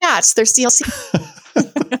if you want hats, there's DLC.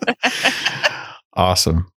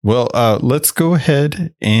 Awesome. Well, let's go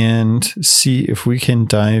ahead and see if we can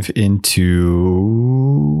dive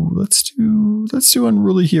into. Let's do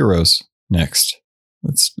Unruly Heroes next.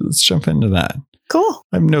 Let's jump into that. Cool.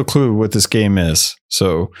 I have no clue what this game is.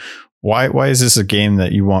 So why is this a game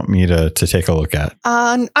that you want me to take a look at?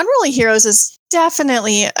 Unruly Heroes is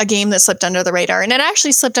definitely a game that slipped under the radar, and it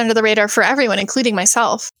actually slipped under the radar for everyone, including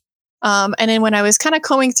myself. And then when I was kind of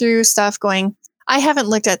combing through stuff going, I haven't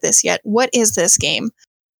looked at this yet. What is this game?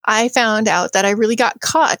 I found out that I really got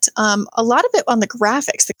caught. A lot of it on the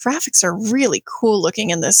graphics. The graphics are really cool looking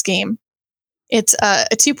in this game. It's a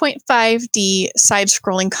 2.5D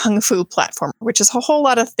side-scrolling kung fu platformer, which is a whole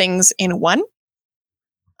lot of things in one.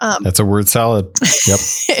 That's a word salad. Yep.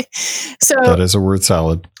 So that is a word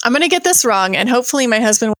salad. I'm going to get this wrong, and hopefully my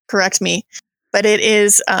husband will correct me. But it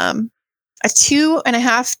is a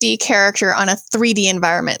 2.5D character on a 3D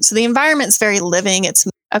environment. So the environment's very living. It's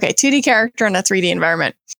 2D character on a 3D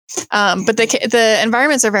environment. But the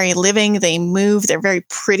environments are very living. They move. They're very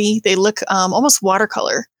pretty. They look almost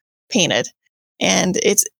watercolor painted. And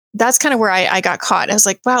that's kind of where I got caught. I was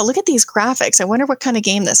like, wow, look at these graphics. I wonder what kind of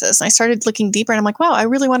game this is. And I started looking deeper and I'm like, wow, I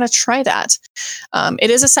really want to try that. It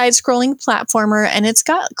is a side-scrolling platformer, and it's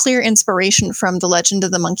got clear inspiration from The Legend of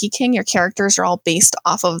the Monkey King. Your characters are all based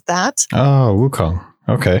off of that. Oh, Wukong.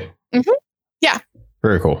 Okay. Mm-hmm. Yeah.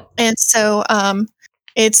 Very cool. And so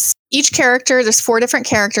It's each character, there's 4 different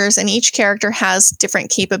characters, and each character has different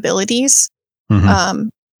capabilities. Mm-hmm.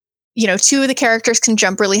 2 of the characters can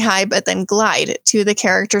jump really high, but then glide. 2 of the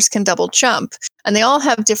characters can double jump. And they all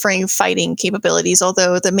have differing fighting capabilities,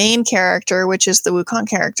 although the main character, which is the Wukong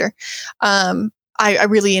character, I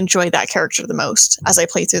really enjoy that character the most as I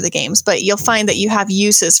play through the games. But you'll find that you have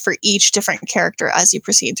uses for each different character as you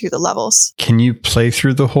proceed through the levels. Can you play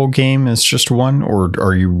through the whole game as just one, or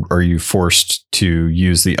are you forced to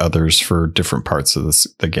use the others for different parts of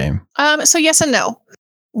the game? So yes and no.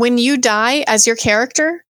 When you die as your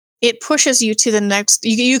character, it pushes you to the next.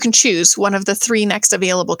 You can choose one of the 3 next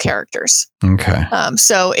available characters. Okay.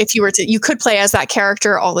 So if you were to, you could play as that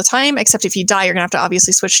character all the time, except if you die, you're gonna have to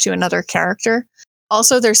obviously switch to another character.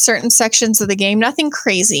 Also, there's certain sections of the game, nothing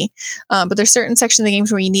crazy, but there's certain sections of the games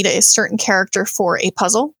where you need a certain character for a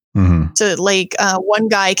puzzle. Mm-hmm. So like one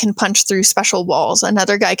guy can punch through special walls.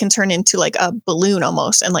 Another guy can turn into like a balloon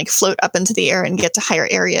almost and like float up into the air and get to higher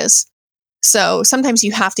areas. So sometimes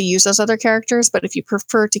you have to use those other characters, but if you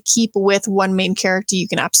prefer to keep with one main character, you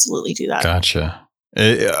can absolutely do that. Gotcha.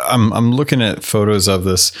 I'm looking at photos of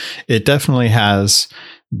this. It definitely has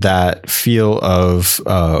that feel of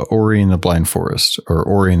Ori and the Blind Forest or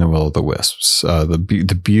Ori and the Will of the Wisps.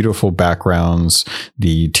 The beautiful backgrounds,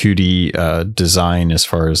 the 2D design as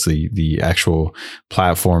far as the actual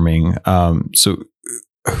platforming. So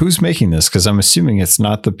who's making this? Because I'm assuming it's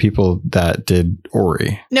not the people that did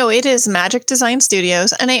Ori. No, it is Magic Design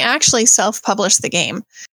Studios, and they actually self-published the game.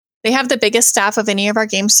 They have the biggest staff of any of our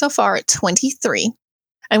games so far at 23.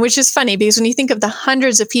 And which is funny because when you think of the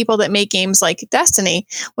hundreds of people that make games like Destiny,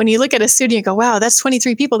 when you look at a studio and go, wow, that's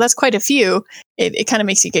 23 people, that's quite a few, it kind of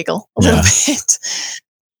makes you giggle a little bit.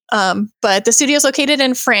 But the studio is located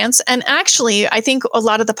in France. And actually, I think a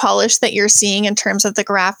lot of the polish that you're seeing in terms of the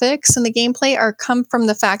graphics and the gameplay come from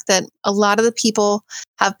the fact that a lot of the people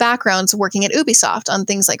have backgrounds working at Ubisoft on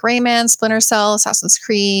things like Rayman, Splinter Cell, Assassin's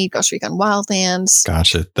Creed, Ghost Recon Wildlands.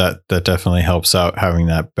 Gotcha. That definitely helps out, having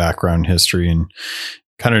that background history and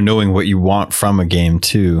kind of knowing what you want from a game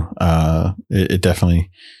too. It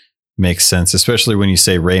definitely makes sense, especially when you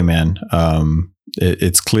say Rayman.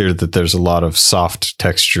 It's clear that there's a lot of soft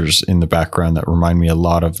textures in the background that remind me a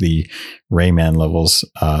lot of the Rayman levels,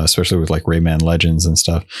 especially with like Rayman Legends and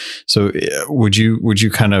stuff. So would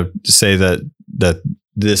you kind of say that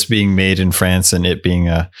this being made in France and it being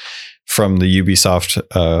from the Ubisoft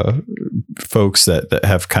folks that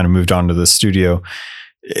have kind of moved on to the studio,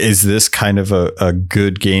 is this kind of a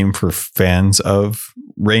good game for fans of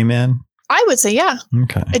Rayman? I would say, yeah.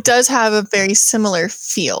 Okay. It does have a very similar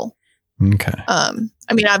feel. Okay. I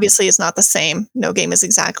mean, obviously it's not the same. No game is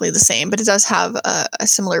exactly the same, but it does have a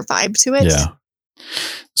similar vibe to it. Yeah.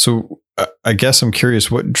 So I guess I'm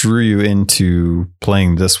curious, what drew you into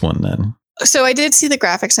playing this one then? So I did see the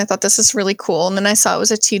graphics and I thought this is really cool. And then I saw it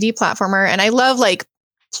was a 2D platformer, and I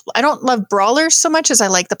don't love brawlers so much as I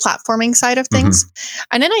like the platforming side of things. Mm-hmm.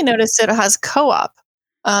 And then I noticed that it has co-op,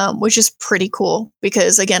 which is pretty cool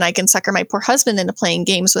because, again, I can sucker my poor husband into playing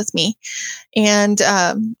games with me. And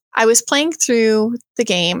I was playing through the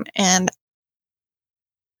game, and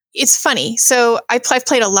it's funny. So I've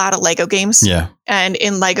played a lot of Lego games. Yeah. And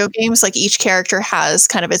in Lego games, like each character has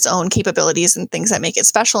kind of its own capabilities and things that make it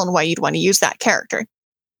special and why you'd want to use that character.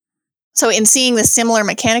 So in seeing the similar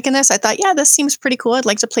mechanic in this, I thought, yeah, this seems pretty cool. I'd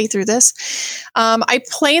like to play through this. I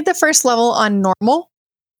played the first level on normal,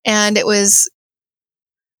 and it was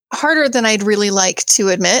harder than I'd really like to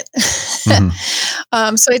admit.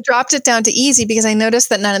 Mm-hmm. So I dropped it down to easy because I noticed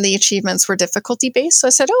that none of the achievements were difficulty based. So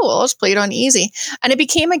I said, oh, well, I'll just play it on easy. And it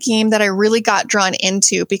became a game that I really got drawn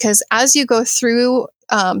into because as you go through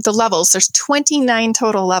the levels, there's 29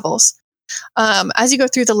 total levels. As you go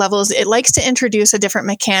through the levels, it likes to introduce a different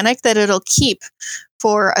mechanic that it'll keep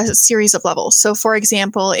for a series of levels. So, for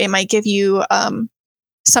example, it might give you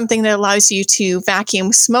something that allows you to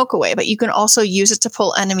vacuum smoke away, but you can also use it to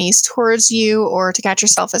pull enemies towards you or to catch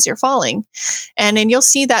yourself as you're falling. And then you'll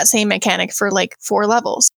see that same mechanic for like 4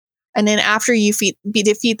 levels. And then after you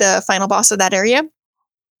defeat the final boss of that area,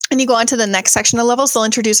 and you go on to the next section of levels, they'll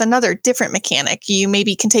introduce another different mechanic. You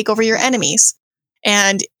maybe can take over your enemies.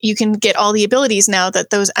 And you can get all the abilities now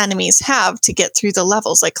that those enemies have to get through the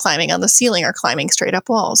levels, like climbing on the ceiling or climbing straight up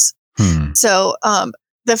walls. So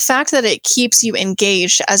the fact that it keeps you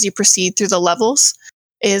engaged as you proceed through the levels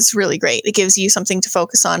is really great. It gives you something to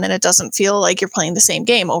focus on, and it doesn't feel like you're playing the same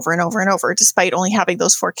game over and over and over, despite only having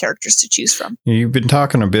those 4 characters to choose from. You've been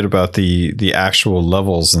talking a bit about the actual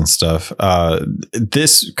levels and stuff.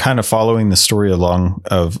 This kind of following the story along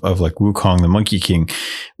of like Wukong, the Monkey King.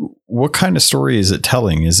 What kind of story is it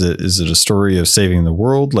telling? Is it a story of saving the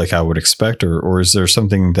world, like I would expect, or is there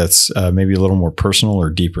something that's maybe a little more personal or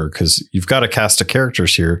deeper? Because you've got a cast of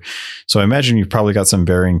characters here, so I imagine you've probably got some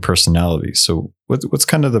varying personalities. So what's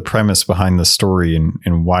kind of the premise behind the story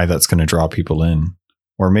and why that's going to draw people in,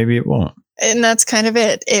 or maybe it won't? And that's kind of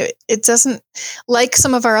it. It doesn't, like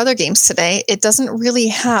some of our other games today, it doesn't really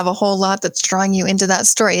have a whole lot that's drawing you into that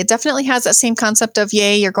story. It definitely has that same concept of,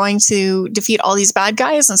 yay, you're going to defeat all these bad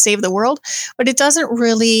guys and save the world, but it doesn't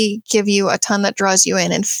really give you a ton that draws you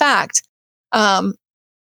in. In fact,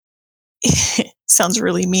 it sounds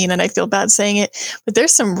really mean and I feel bad saying it, but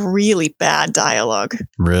there's some really bad dialogue.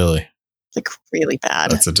 Really? Like really bad.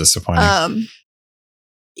 That's a disappointing.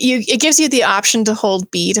 It gives you the option to hold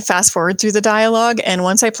B to fast forward through the dialogue. And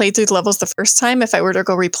once I played through the levels the first time, if I were to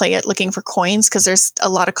go replay it looking for coins, because there's a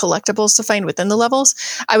lot of collectibles to find within the levels,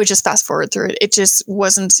 I would just fast forward through it. It just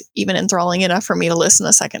wasn't even enthralling enough for me to listen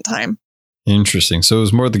a second time. Interesting. So it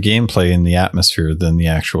was more the gameplay and the atmosphere than the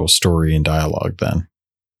actual story and dialogue then.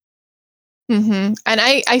 Mm-hmm. And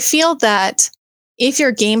I feel that if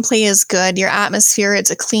your gameplay is good, your atmosphere, it's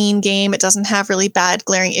a clean game, it doesn't have really bad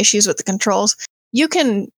glaring issues with the controls, you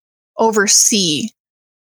can oversee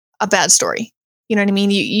a bad story. You know what I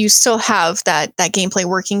mean? You still have that gameplay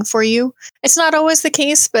working for you. It's not always the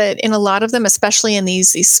case, but in a lot of them, especially in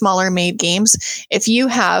these smaller made games, if you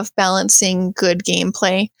have balancing good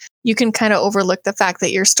gameplay, you can kind of overlook the fact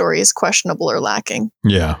that your story is questionable or lacking.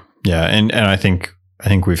 Yeah. Yeah. And I think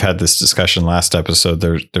we've had this discussion last episode.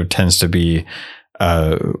 There tends to be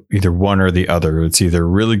either one or the other. It's either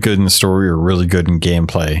really good in the story or really good in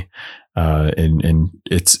gameplay. And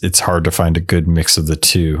it's hard to find a good mix of the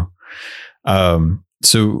two.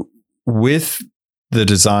 So with the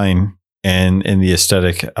design and the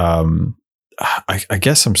aesthetic, I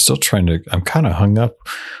guess I'm kind of hung up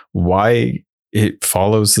why it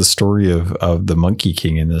follows the story of the Monkey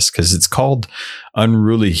King in this, because it's called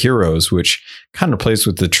Unruly Heroes, which kind of plays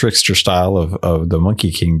with the trickster style of the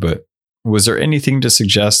Monkey King. But was there anything to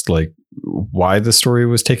suggest like why the story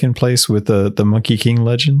was taking place with the Monkey King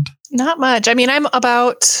legend? Not much. I mean, I'm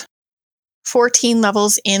about 14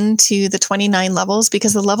 levels into the 29 levels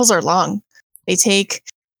because the levels are long.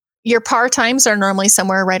 Your par times are normally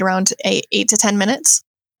somewhere right around 8 to 10 minutes.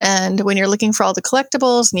 And when you're looking for all the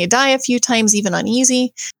collectibles and you die a few times, even on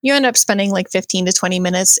easy, you end up spending like 15 to 20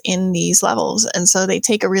 minutes in these levels. And so they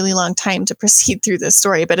take a really long time to proceed through this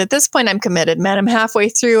story. But at this point, I'm committed, man. I'm halfway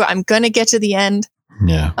through. I'm going to get to the end.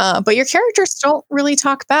 Yeah. But your characters don't really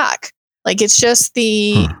talk back. Like it's just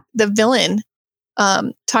the villain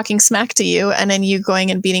talking smack to you and then you going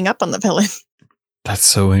and beating up on the villain. That's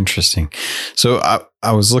so interesting. So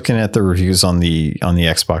I was looking at the reviews on the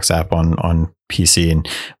Xbox app on PC, and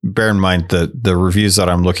bear in mind that the reviews that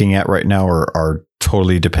I'm looking at right now are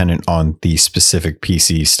totally dependent on the specific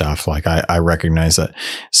PC stuff. Like I recognize that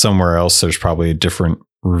somewhere else there's probably a different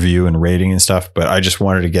review and rating and stuff, but I just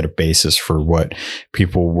wanted to get a basis for what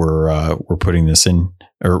people were putting this in,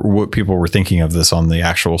 or what people were thinking of this on the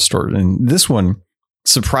actual store. And this one,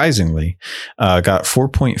 surprisingly, got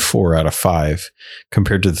 4.4 out of 5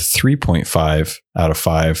 compared to the 3.5 out of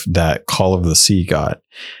 5 that Call of the Sea got.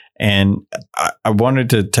 And I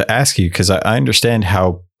wanted to ask you, because I understand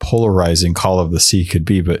how polarizing Call of the Sea could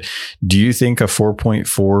be, but do you think a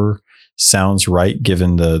 4.4 sounds right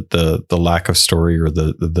given the lack of story or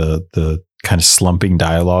the kind of slumping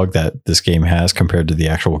dialogue that this game has compared to the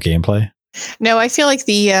actual gameplay? No, I feel like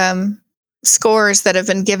the scores that have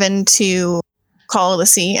been given to Call of the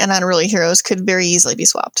Sea and Unruly Heroes could very easily be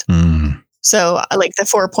swapped. So like the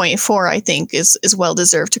 4.4, I think is well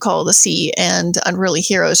deserved to Call of the Sea, and Unruly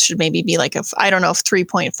Heroes should maybe be like I don't know if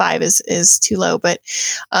 3.5 is too low, but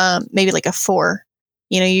maybe like a 4.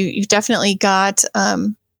 You know, you've definitely got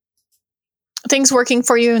things working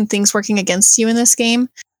for you and things working against you in this game.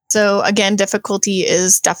 So again, difficulty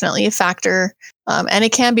is definitely a factor, and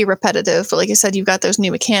it can be repetitive. But like I said, you've got those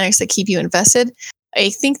new mechanics that keep you invested. I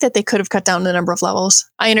think that they could have cut down the number of levels.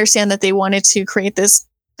 I understand that they wanted to create this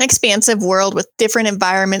expansive world with different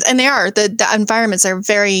environments, and the environments are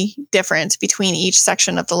very different between each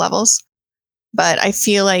section of the levels. But I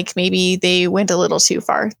feel like maybe they went a little too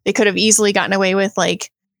far. They could have easily gotten away with like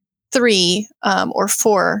 3 or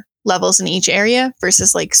 4 levels in each area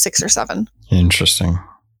versus like 6 or 7. Interesting.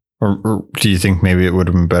 Or do you think maybe it would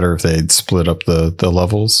have been better if they'd split up the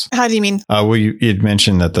levels? How do you mean? Well, you'd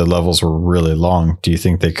mentioned that the levels were really long. Do you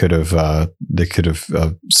think they could have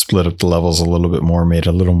split up the levels a little bit more, made it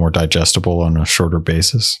a little more digestible on a shorter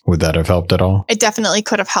basis? Would that have helped at all? It definitely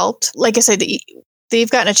could have helped. Like I said,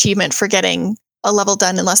 they've got an achievement for getting a level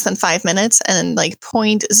done in less than 5 minutes, and like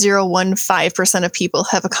 0.015% of people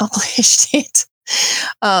have accomplished it.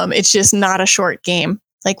 It's just not a short game.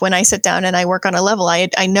 Like when I sit down and I work on a level, I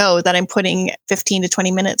know that I'm putting 15 to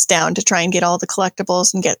 20 minutes down to try and get all the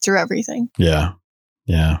collectibles and get through everything. Yeah.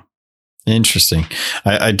 Interesting.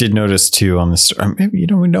 I did notice too on the store. Maybe I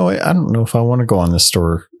don't know if I want to go on the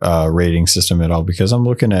store rating system at all, because I'm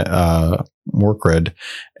looking at Morkredd,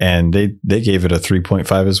 and they gave it a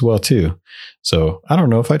 3.5 as well too. So I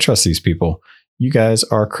don't know if I trust these people. You guys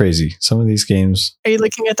are crazy. Some of these games. Are you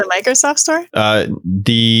looking at the Microsoft store?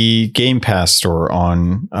 The Game Pass store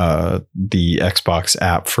on the Xbox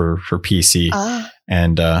app for PC.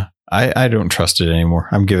 And I don't trust it anymore.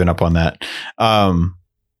 I'm giving up on that.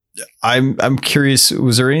 I'm curious,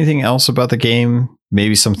 was there anything else about the game?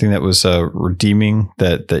 Maybe something that was redeeming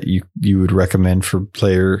that you would recommend for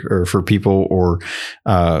player or for people, or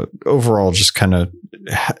overall just kind of,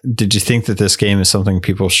 did you think that this game is something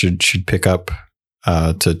people should pick up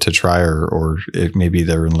to try, or maybe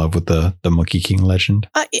they're in love with the Monkey King legend?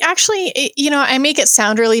 Actually, I make it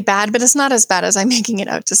sound really bad, but it's not as bad as I'm making it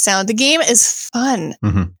out to sound. The game is fun.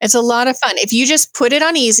 Mm-hmm. It's a lot of fun. If you just put it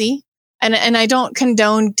on easy, and I don't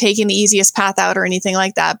condone taking the easiest path out or anything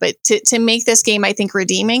like that, but to make this game, I think,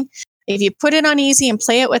 redeeming, if you put it on easy and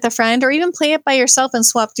play it with a friend, or even play it by yourself and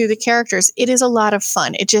swap through the characters, it is a lot of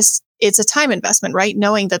fun. It's a time investment, right?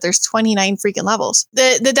 Knowing that there's 29 freaking levels.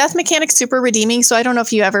 The death mechanic's super redeeming. So I don't know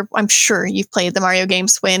if I'm sure you've played the Mario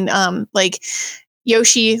games when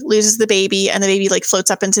Yoshi loses the baby and the baby like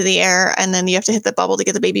floats up into the air, and then you have to hit the bubble to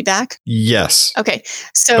get the baby back. Yes. Okay.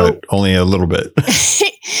 So but only a little bit.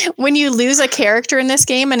 When you lose a character in this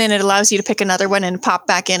game, and then it allows you to pick another one and pop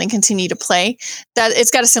back in and continue to play, that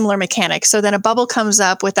it's got a similar mechanic. So then a bubble comes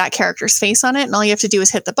up with that character's face on it, and all you have to do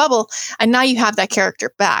is hit the bubble, and now you have that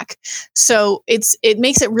character back. So it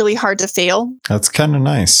makes it really hard to fail. That's kind of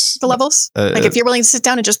nice. The levels, like if you're willing to sit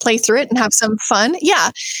down and just play through it and have some fun,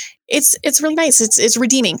 yeah. It's really nice. It's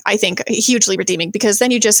redeeming, I think, hugely redeeming, because then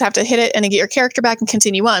you just have to hit it and get your character back and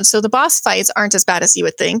continue on. So the boss fights aren't as bad as you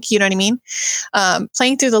would think. You know what I mean?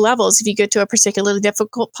 Playing through the levels, if you get to a particularly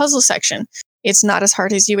difficult puzzle section, it's not as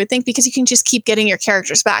hard as you would think, because you can just keep getting your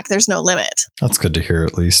characters back. There's no limit. That's good to hear,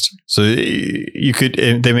 at least. So you could,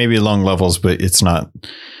 they may be long levels, but it's not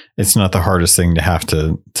the hardest thing to have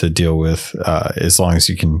to deal with, as long as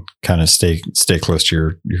you can kind of stay close to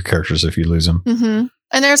your characters if you lose them. Mm-hmm.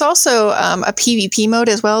 And there's also a PvP mode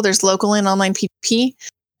as well. There's local and online PvP.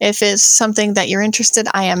 If it's something that you're interested,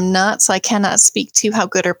 I am not, so I cannot speak to how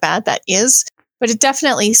good or bad that is. But it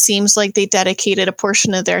definitely seems like they dedicated a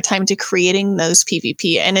portion of their time to creating those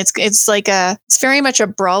PvP. And it's very much a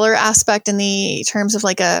brawler aspect in the terms of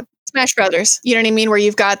like a Smash Brothers. You know what I mean? Where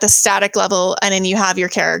you've got the static level, and then you have your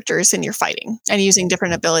characters and you're fighting and using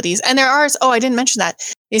different abilities. And there are, I didn't mention that.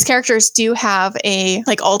 These characters do have a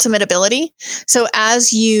like ultimate ability. So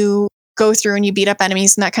as you go through and you beat up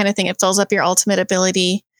enemies and that kind of thing, it fills up your ultimate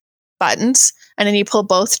ability buttons. And then you pull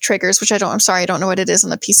both triggers, which I don't know what it is on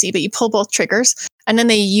the PC, but you pull both triggers, and then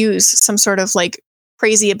they use some sort of like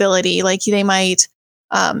crazy ability. Like they might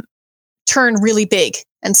turn really big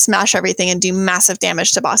and smash everything and do massive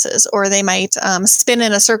damage to bosses. Or they might spin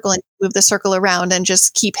in a circle and move the circle around and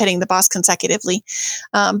just keep hitting the boss consecutively.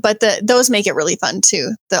 But those make it really fun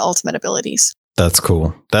too, the ultimate abilities. That's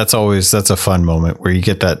cool. That's a fun moment where you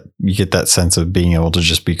get that sense of being able to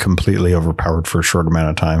just be completely overpowered for a short amount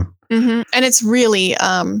of time. Mm-hmm. And it's really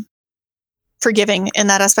forgiving in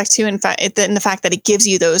that aspect too. In fact, in the fact that it gives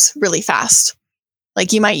you those really fast.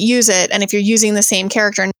 Like you might use it, and if you're using the same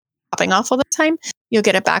character and popping off all the time, you'll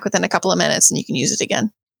get it back within a couple of minutes and you can use it again.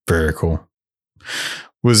 Very cool.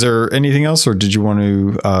 Was there anything else, or did you want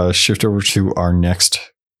to shift over to our next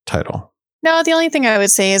title? No, the only thing I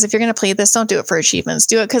would say is if you're going to play this, don't do it for achievements.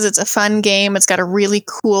 Do it because it's a fun game. It's got a really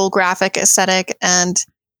cool graphic aesthetic, and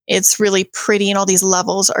it's really pretty, and all these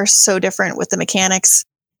levels are so different with the mechanics.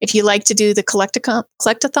 If you like to do the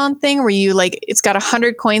collectathon thing where you it's got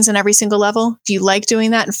 100 coins in every single level. If you like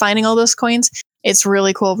doing that and finding all those coins, it's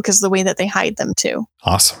really cool because of the way that they hide them too.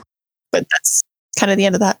 Awesome. But that's kind of the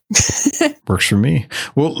end of that. Works for me.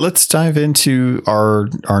 Well, let's dive into our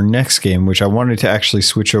next game, which I wanted to actually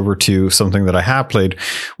switch over to something that I have played,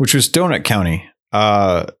 which was Donut County.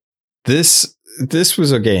 This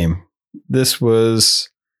was a game. This was,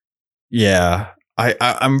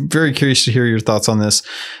 I'm very curious to hear your thoughts on this.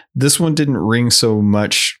 This one didn't ring so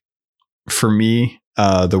much for me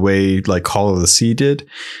the way like Call of the Sea did.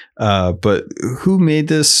 But who made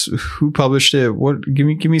this? Who published it? Give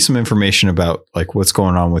me some information about like what's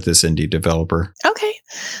going on with this indie developer. Okay.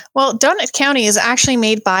 Well, Donut County is actually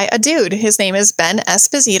made by a dude. His name is Ben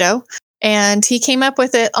Esposito. And he came up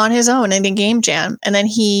with it on his own in a game jam. And then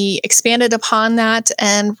he expanded upon that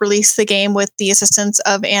and released the game with the assistance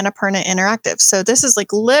of Annapurna Interactive. So this is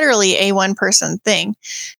like literally a one-person thing.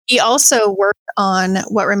 He also worked on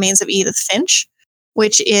What Remains of Edith Finch,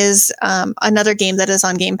 which is another game that is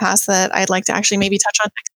on Game Pass that I'd like to actually maybe touch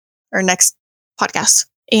on next podcast.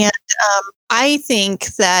 And I think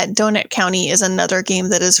that Donut County is another game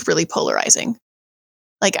that is really polarizing.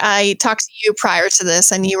 Like I talked to you prior to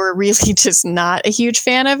this and you were really just not a huge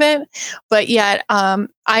fan of it. But yet I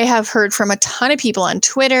have heard from a ton of people on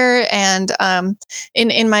Twitter and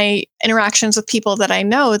in my interactions with people that I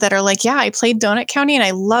know that are like, yeah, I played Donut County and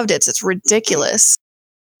I loved it. It's ridiculous.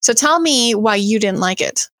 So tell me why you didn't like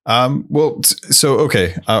it.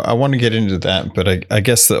 Okay, I want to get into that, but I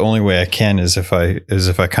guess the only way I can is if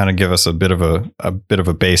I kind of give us a bit of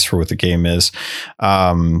a base for what the game is.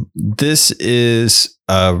 This is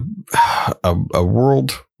a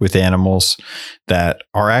world with animals that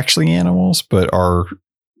are actually animals, but are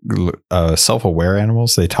self-aware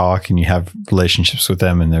animals. They talk and you have relationships with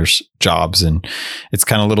them and there's jobs, and it's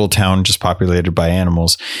kind of a little town just populated by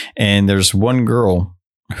animals. And there's one girl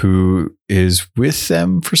who is with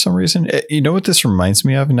them for some reason. You know what this reminds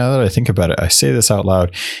me of? Now that I think about it, I say this out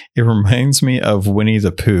loud. It reminds me of Winnie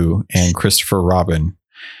the Pooh and Christopher Robin,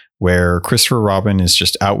 where Christopher Robin is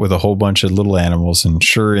just out with a whole bunch of little animals. And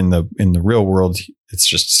sure, in the real world, it's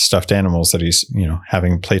just stuffed animals that he's,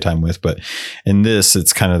 having playtime with. But in this,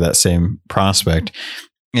 it's kind of that same prospect.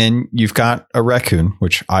 And you've got a raccoon,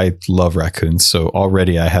 which I love raccoons. So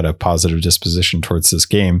already I had a positive disposition towards this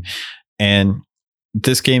game. And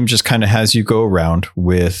this game just kind of has you go around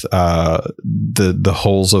with the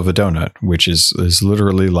holes of a donut, which is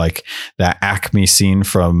literally like that Acme scene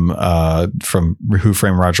from Who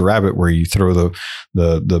Framed Roger Rabbit, where you throw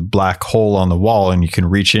the black hole on the wall and you can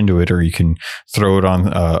reach into it, or you can throw it on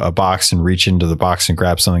a box and reach into the box and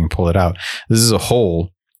grab something and pull it out. This is a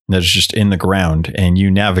hole that's just in the ground, and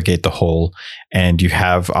you navigate the hole, and you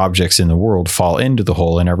have objects in the world fall into the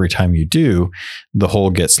hole. And every time you do, the hole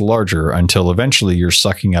gets larger until eventually you're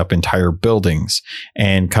sucking up entire buildings.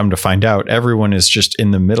 And come to find out, everyone is just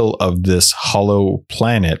in the middle of this hollow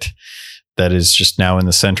planet that is just now in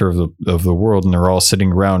the center of the world. And they're all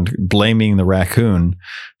sitting around blaming the raccoon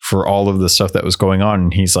for all of the stuff that was going on.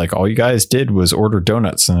 And he's like, all you guys did was order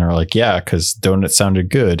donuts. And they're like, yeah, because donuts sounded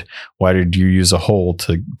good. Why did you use a hole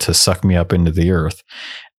to suck me up into the earth?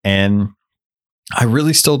 And I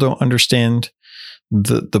really still don't understand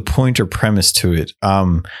the point or premise to it.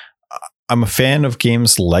 I'm a fan of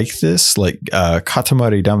games like this. Like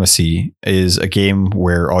Katamari Damacy is a game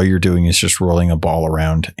where all you're doing is just rolling a ball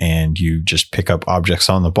around, and you just pick up objects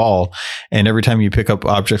on the ball. And every time you pick up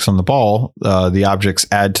objects on the ball, the objects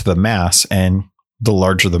add to the mass, and the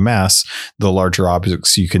larger the mass, the larger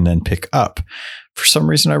objects you can then pick up. For some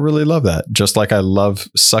reason, I really love that. Just like I love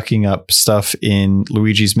sucking up stuff in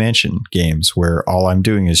Luigi's Mansion games, where all I'm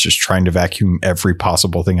doing is just trying to vacuum every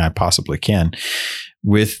possible thing I possibly can.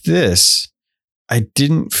 With this, I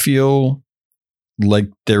didn't feel like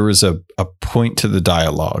there was a point to the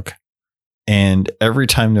dialogue. And every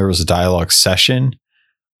time there was a dialogue session,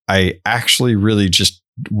 I actually really just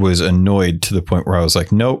was annoyed to the point where I was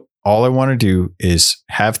like, nope, all I want to do is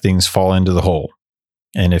have things fall into the hole.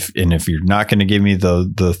 And if you're not going to give me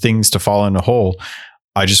the things to fall in a hole,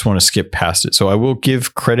 I just want to skip past it. So I will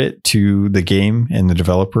give credit to the game and the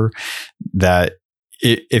developer that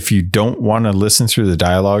if you don't want to listen through the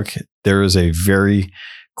dialogue, there is a very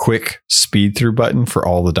quick speed through button for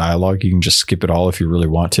all the dialogue. You can just skip it all if you really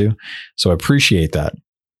want to. So I appreciate that.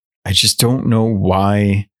 I just don't know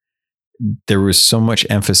why there was so much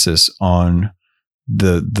emphasis on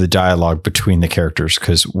the dialogue between the characters,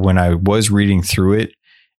 because when I was reading through it,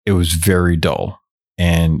 it was very dull.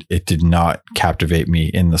 And it did not captivate me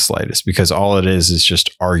in the slightest, because all it is just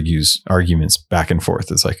arguments back and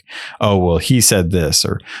forth. It's like, oh, well, he said this,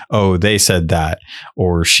 or, oh, they said that,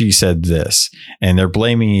 or she said this. And they're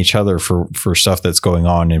blaming each other for stuff that's going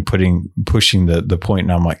on and pushing the point.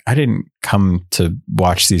 And I'm like, I didn't come to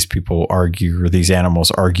watch these people argue, or these animals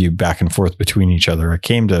argue back and forth between each other. I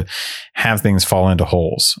came to have things fall into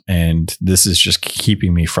holes. And this is just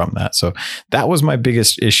keeping me from that. So that was my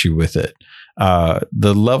biggest issue with it.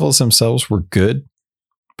 The levels themselves were good,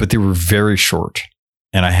 but they were very short.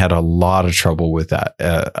 And I had a lot of trouble with that.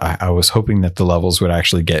 I was hoping that the levels would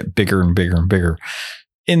actually get bigger and bigger and bigger,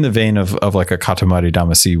 in the vein of like a Katamari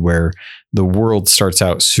Damacy, where the world starts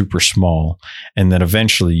out super small, and then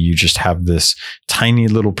eventually you just have this tiny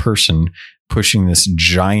little person pushing this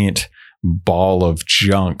giant ball of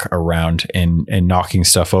junk around and knocking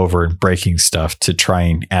stuff over and breaking stuff to try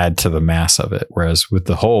and add to the mass of it. Whereas with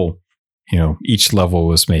the whole, each level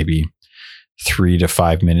was maybe 3 to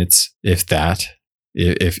 5 minutes, if that.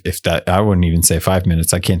 If that, I wouldn't even say 5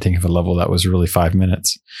 minutes. I can't think of a level that was really 5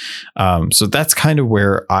 minutes. So that's kind of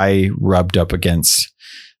where I rubbed up against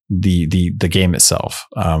the game itself.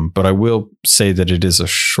 But I will say that it is a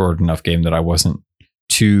short enough game that I wasn't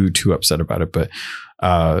too upset about it. But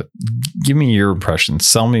give me your impression.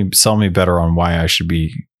 Sell me better on why I should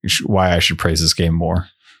praise this game more.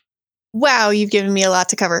 Wow, you've given me a lot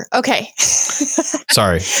to cover. Okay.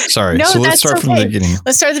 Sorry. No, so let's start okay. from the beginning.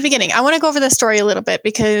 Let's start at the beginning. I want to go over the story a little bit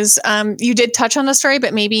because you did touch on the story,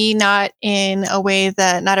 but maybe not in a way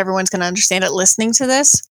that not everyone's going to understand it listening to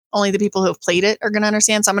this. Only the people who have played it are going to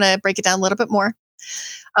understand. So I'm going to break it down a little bit more.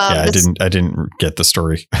 I didn't get the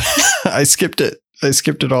story. I skipped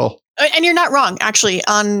it all. And you're not wrong, actually,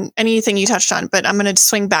 on anything you touched on, but I'm going to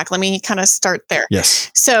swing back. Let me kind of start there. Yes.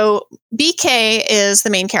 So BK is the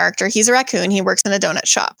main character. He's a raccoon. He works in a donut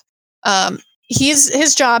shop.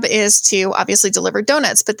 His job is to obviously deliver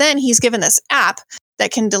donuts, but then he's given this app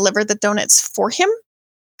that can deliver the donuts for him.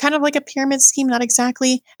 Kind of like a pyramid scheme, not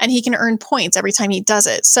exactly. And he can earn points every time he does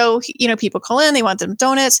it. So, people call in, they want them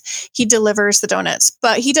donuts. He delivers the donuts,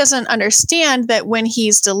 but he doesn't understand that when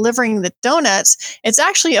he's delivering the donuts, it's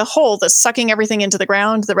actually a hole that's sucking everything into the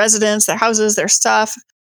ground, the residents, their houses, their stuff.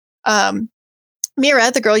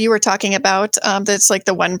 Mira, the girl you were talking about, that's like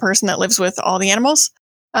the one person that lives with all the animals.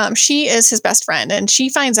 She is his best friend, and she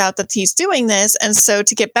finds out that he's doing this. And so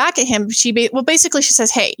to get back at him, basically she says,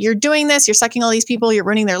 hey, you're doing this. You're sucking all these people. You're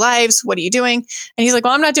ruining their lives. What are you doing? And he's like,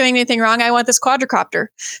 well, I'm not doing anything wrong. I want this quadricopter.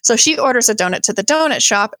 So she orders a donut to the donut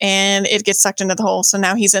shop and it gets sucked into the hole. So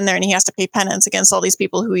now he's in there and he has to pay penance against all these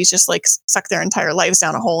people who he's just like sucked their entire lives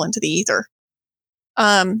down a hole into the ether.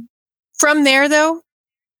 From there, though,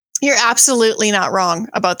 you're absolutely not wrong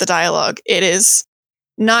about the dialogue. It is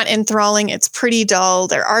not enthralling. It's pretty dull.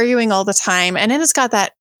 They're arguing all the time. And then it's got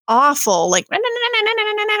that awful, like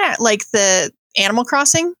the Animal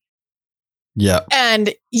Crossing. Yeah.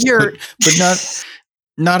 And you're... But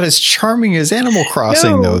not as charming as Animal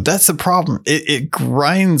Crossing, though. That's the problem. It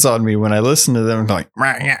grinds on me when I listen to them going,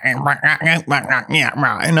 and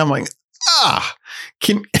I'm like,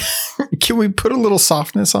 can we put a little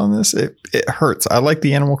softness on this? It hurts. I like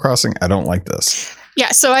the Animal Crossing. I don't like this.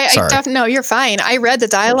 Yeah, so I definitely, no, you're fine. I read the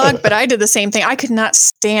dialogue, but I did the same thing. I could not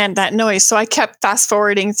stand that noise. So I kept fast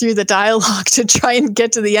forwarding through the dialogue to try and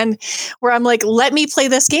get to the end where I'm like, let me play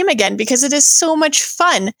this game again, because it is so much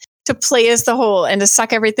fun to play as the whole and to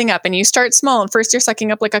suck everything up. And you start small, and first you're sucking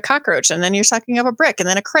up like a cockroach, and then you're sucking up a brick, and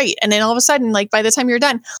then a crate. And then all of a sudden, like by the time you're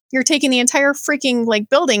done, you're taking the entire freaking like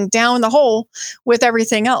building down the hole with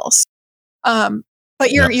everything else. But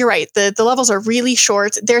you're right. The levels are really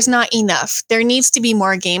short. There's not enough. There needs to be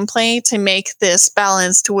more gameplay to make this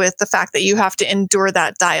balanced with the fact that you have to endure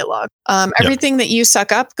that dialogue. Everything that you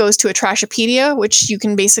suck up goes to a Trashopedia, which you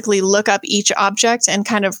can basically look up each object and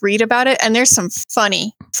kind of read about it. And there's some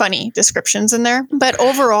funny descriptions in there. But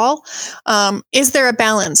overall, is there a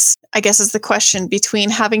balance, I guess is the question, between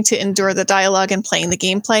having to endure the dialogue and playing the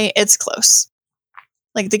gameplay? It's close.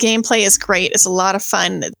 Like the gameplay is great. It's a lot of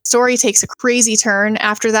fun. The story takes a crazy turn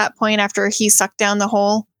after that point, after he sucked down the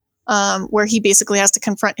hole, where he basically has to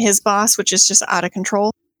confront his boss, which is just out of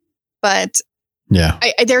control. But yeah,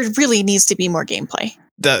 there really needs to be more gameplay.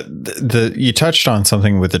 You touched on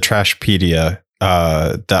something with the Trashopedia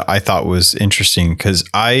that I thought was interesting, because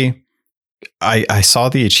I saw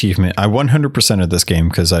the achievement. I 100% of this game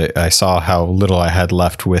because I saw how little I had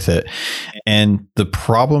left with it. And the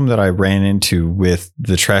problem that I ran into with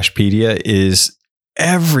the Trashopedia is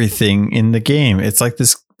everything in the game. It's like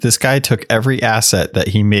this guy took every asset that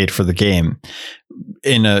he made for the game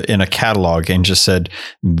in a catalog and just said,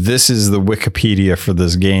 this is the Wikipedia for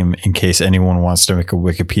this game in case anyone wants to make a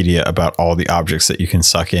Wikipedia about all the objects that you can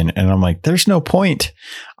suck in. And I'm like, there's no point.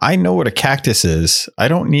 I know what a cactus is. I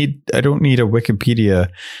don't need a Wikipedia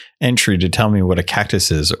entry to tell me what a cactus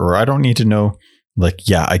is, or I don't need to know, like,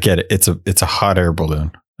 yeah, I get it. It's a hot air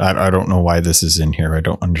balloon. I don't know why this is in here. I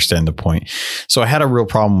don't understand the point. So I had a real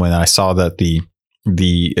problem when I saw that the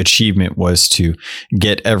achievement was to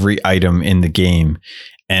get every item in the game.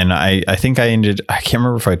 And I think I can't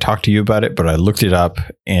remember if I talked to you about it, but I looked it up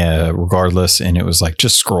regardless. And it was like,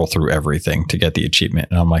 just scroll through everything to get the achievement.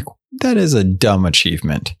 And I'm like, that is a dumb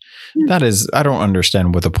achievement. That is, I don't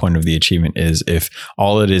understand what the point of the achievement is if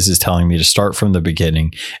all it is telling me to start from the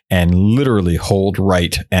beginning and literally hold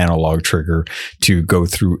right analog trigger to go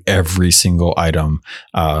through every single item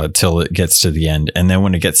till it gets to the end. And then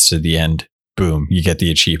when it gets to the end, boom, you get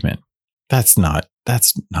the achievement. That's not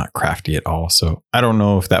crafty at all. So I don't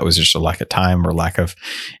know if that was just a lack of time or lack of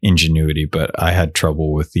ingenuity, but I had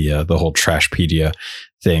trouble with the whole Trashpedia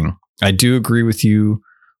thing. I do agree with you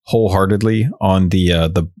wholeheartedly on the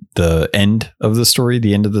end of the story.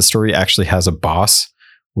 The end of the story actually has a boss,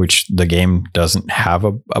 which the game doesn't have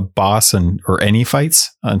a boss or any fights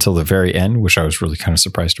until the very end, which I was really kind of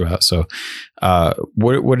surprised about. So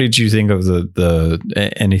what did you think of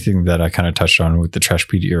the anything that I kind of touched on with the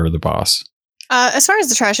Trashpedia or the boss? As far as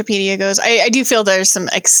the Trashopedia goes, I do feel there's some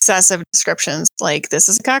excessive descriptions. Like, this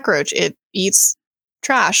is a cockroach. It eats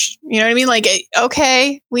trash. You know what I mean? Like,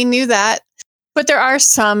 okay, we knew that. But there are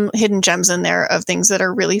some hidden gems in there of things that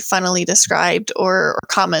are really funnily described or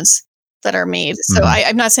comments that are made. So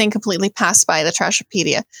I'm not saying completely pass by the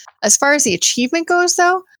Trashopedia. As far as the achievement goes,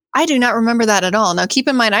 though, I do not remember that at all. Now, keep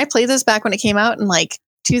in mind, I played this back when it came out in like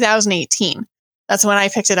 2018. That's when I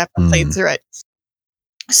picked it up and played through it.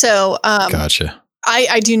 So gotcha.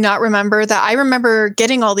 I do not remember that. I remember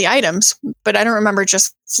getting all the items, but I don't remember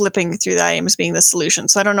just flipping through the items being the solution.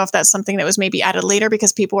 So I don't know if that's something that was maybe added later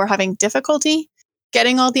because people were having difficulty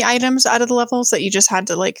getting all the items out of the levels that you just had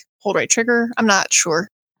to like hold right trigger. I'm not sure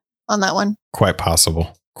on that one. Quite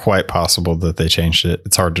possible that they changed it.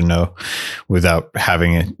 It's hard to know without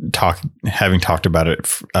having talked about it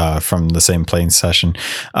from the same playing session.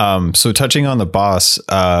 So touching on the boss,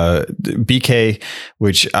 BK,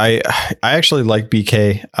 which I actually like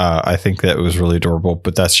BK. I think that was really adorable,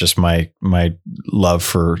 but that's just my love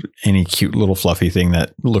for any cute little fluffy thing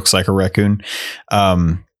that looks like a raccoon.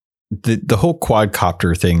 The whole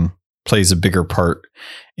quadcopter thing plays a bigger part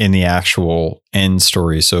in the actual end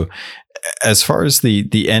story. So as far as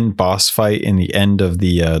the end boss fight in the end of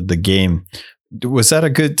the game, was that a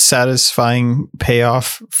good, satisfying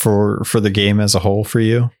payoff for the game as a whole for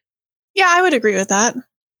you? Yeah, I would agree with that.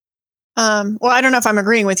 Well, I don't know if I'm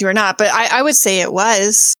agreeing with you or not, but I would say it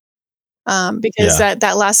was because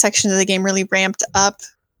that last section of the game really ramped up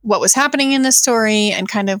what was happening in the story and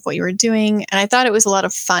kind of what you were doing. And I thought it was a lot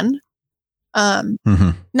of fun.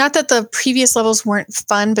 Not that the previous levels weren't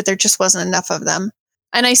fun, but there just wasn't enough of them.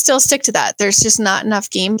 And I still stick to that. There's just not enough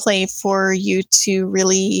gameplay for you to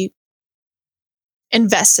really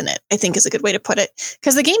invest in it, I think is a good way to put it.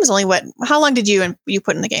 Because the game is only how long did you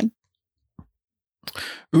put in the game?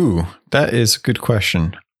 Ooh, that is a good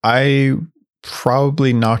question. I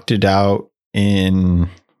probably knocked it out in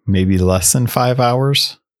maybe less than 5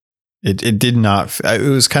 hours. It did not. It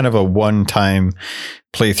was kind of a one-time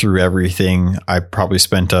play through everything. I probably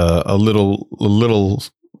spent a little.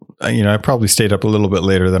 I probably stayed up a little bit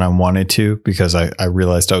later than I wanted to because I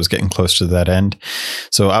realized I was getting close to that end.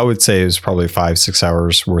 So I would say it was probably 5-6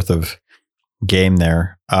 hours worth of game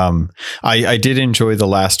there. I did enjoy the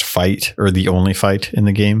last fight, or the only fight in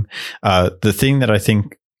the game. The thing that I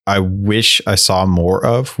think I wish I saw more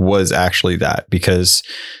of was actually that, because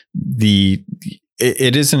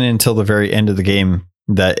it isn't until the very end of the game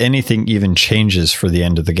that anything even changes for the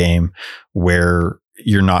end of the game, where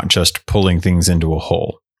you're not just pulling things into a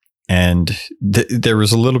hole. And there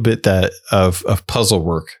was a little bit of puzzle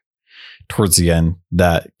work towards the end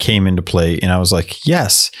that came into play. And I was like,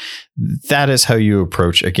 yes, that is how you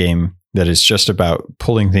approach a game that is just about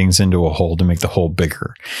pulling things into a hole to make the hole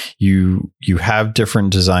bigger. You have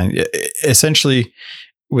different design. Essentially,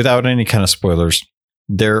 without any kind of spoilers,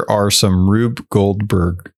 there are some Rube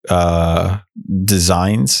Goldberg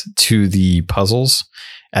designs to the puzzles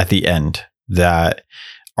at the end that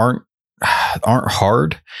aren't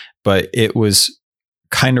hard, but it was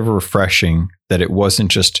kind of refreshing that it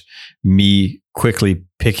wasn't just me quickly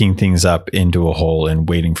picking things up into a hole and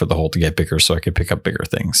waiting for the hole to get bigger so I could pick up bigger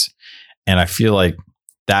things. And I feel like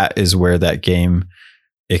that is where that game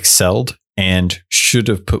excelled and should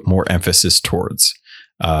have put more emphasis towards.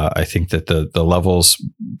 I think that the levels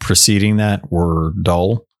preceding that were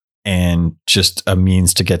dull and just a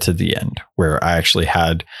means to get to the end, where I actually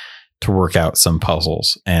had to work out some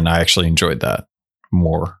puzzles, and I actually enjoyed that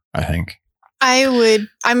more, I think.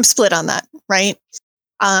 I'm split on that, right?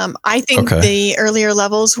 I think the earlier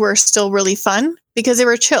levels were still really fun because they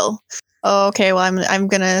were chill. Oh, okay, well, I'm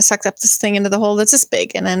gonna suck up this thing into the hole that's this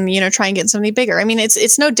big, and then try and get something bigger. I mean,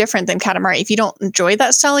 it's no different than Katamari. If you don't enjoy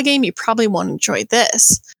that style of game, you probably won't enjoy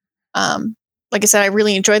this. Like I said, I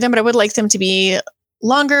really enjoy them, but I would like them to be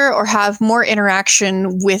longer or have more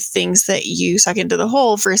interaction with things that you suck into the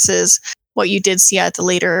hole versus what you did see at the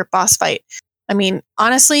later boss fight. I mean,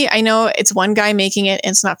 honestly, I know it's one guy making it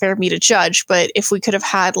and it's not fair for me to judge, but if we could have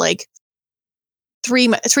had like three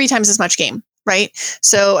times as much game, right?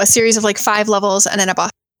 So a series of like 5 levels and then a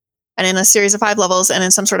boss, and then a series of 5 levels and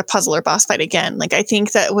then some sort of puzzle or boss fight again. Like, I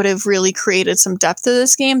think that would have really created some depth to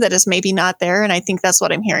this game that is maybe not there. And I think that's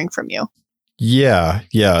what I'm hearing from you. Yeah.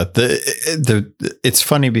 It's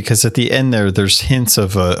funny because at the end there's hints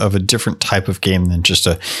of a different type of game than just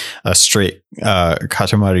a straight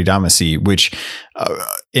Katamari Damacy, which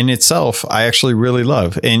in itself I actually really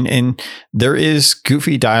love. And there is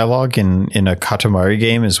goofy dialogue in a Katamari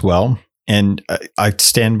game as well. And I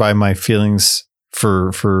stand by my feelings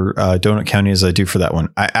for Donut County as I do for that one.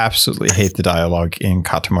 I absolutely hate the dialogue in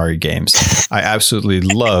Katamari games. I absolutely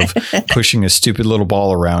love pushing a stupid little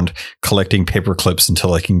ball around, collecting paper clips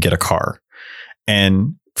until I can get a car.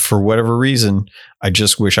 And for whatever reason, I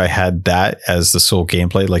just wish I had that as the sole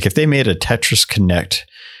gameplay. Like if they made a Tetris Connect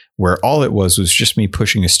where all it was just me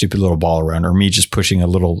pushing a stupid little ball around, or me just pushing a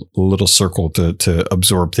little circle to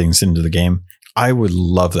absorb things into the game, I would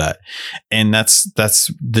love that. And that's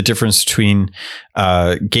the difference between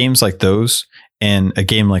games like those and a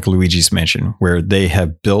game like Luigi's Mansion, where they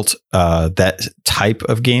have built that type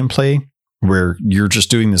of gameplay where you're just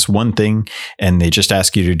doing this one thing and they just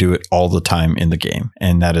ask you to do it all the time in the game.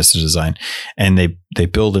 And that is the design. And they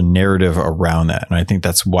build a narrative around that. And I think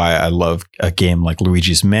that's why I love a game like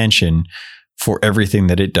Luigi's Mansion for everything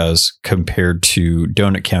that it does compared to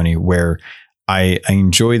Donut County, where I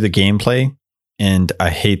enjoy the gameplay. And I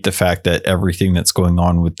hate the fact that everything that's going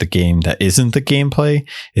on with the game that isn't the gameplay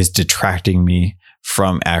is detracting me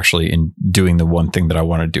from actually doing the one thing that I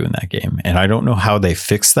want to do in that game. And I don't know how they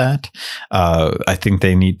fix that. I think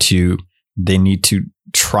they need to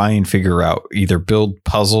try and figure out, either build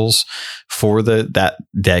puzzles for that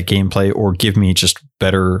gameplay, or give me just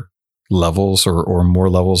better levels or more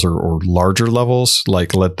levels or larger levels,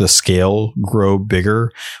 like let the scale grow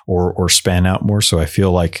bigger or span out more. So I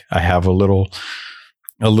feel like I have a little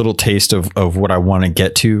taste of what I want to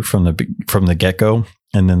get to from the get-go,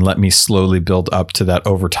 and then let me slowly build up to that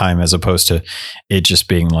over time, as opposed to it just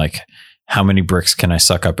being like, how many bricks can I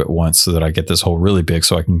suck up at once so that I get this hole really big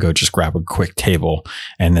so I can go just grab a quick table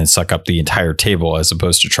and then suck up the entire table, as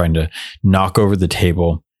opposed to trying to knock over the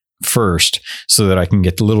table first so that I can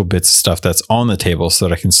get the little bits of stuff that's on the table, so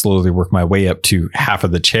that I can slowly work my way up to half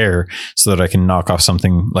of the chair, so that I can knock off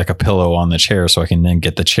something like a pillow on the chair, so I can then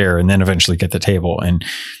get the chair and then eventually get the table, and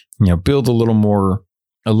build a little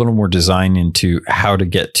more design into how to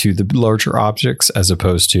get to the larger objects, as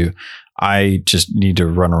opposed to I just need to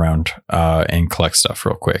run around and collect stuff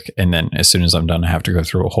real quick, and then as soon as I'm done I have to go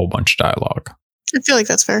through a whole bunch of dialogue. I feel like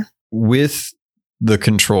that's fair. With the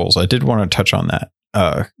controls, I did want to touch on that.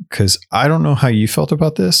 Because I don't know how you felt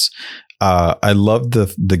about this. I loved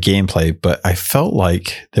the gameplay, but I felt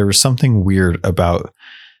like there was something weird about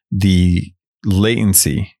the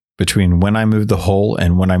latency between when I moved the hole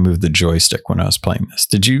and when I moved the joystick when I was playing this.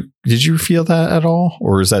 Did you feel that at all,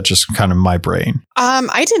 or is that just kind of my brain?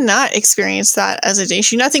 I did not experience that as an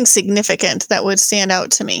issue. Nothing significant that would stand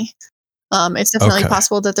out to me. It's definitely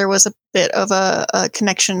possible that there was a bit of a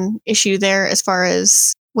connection issue there as far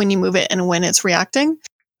as when you move it and when it's reacting,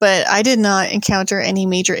 but I did not encounter any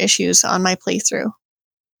major issues on my playthrough.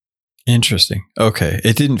 Interesting. Okay.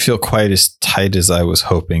 It didn't feel quite as tight as I was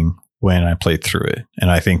hoping when I played through it. And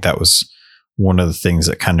I think that was one of the things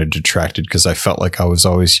that kind of detracted, because I felt like I was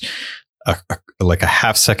always like a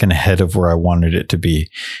half second ahead of where I wanted it to be,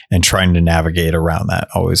 and trying to navigate around that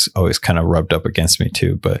always kind of rubbed up against me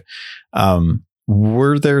too. But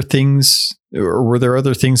were there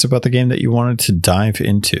other things about the game that you wanted to dive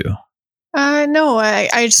into? No,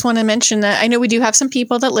 I just want to mention that I know we do have some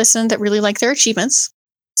people that listen that really like their achievements.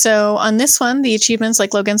 So on this one, the achievements,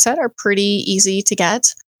 like Logan said, are pretty easy to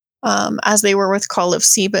get, as they were with Call of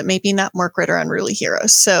Sea, but maybe not Morkredd or Unruly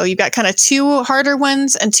Heroes. So you've got kind of 2 harder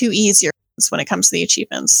ones and 2 easier ones when it comes to the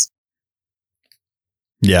achievements.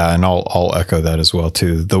 Yeah, and I'll echo that as well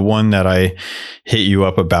too. The one that I hit you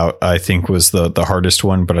up about, I think, was the hardest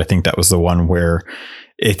one, but I think that was the one where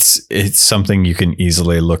it's something you can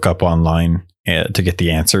easily look up online to get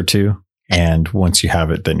the answer to. And once you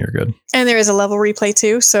have it, then you're good. And there is a level replay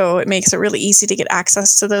too, so it makes it really easy to get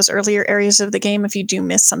access to those earlier areas of the game if you do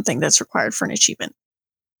miss something that's required for an achievement.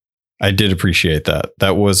 I did appreciate that.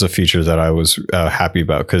 That was a feature that I was happy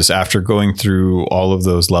about, because after going through all of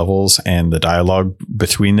those levels and the dialogue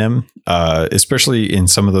between them, especially in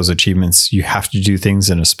some of those achievements, you have to do things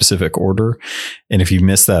in a specific order. And if you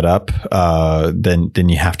miss that up, then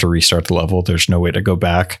you have to restart the level. There's no way to go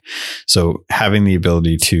back. So having the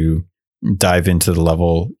ability to dive into the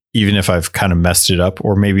level even if I've kind of messed it up,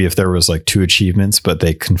 or maybe if there was like 2 achievements, but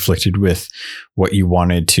they conflicted with what you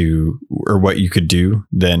wanted to, or what you could do,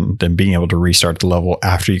 then being able to restart the level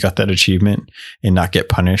after you got that achievement and not get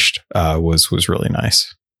punished was really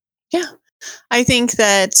nice. Yeah. I think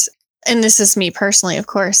that, and this is me personally, of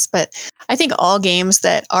course, but I think all games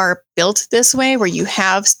that are built this way, where you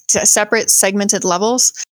have separate segmented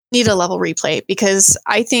levels, need a level replay, because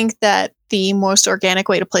I think that the most organic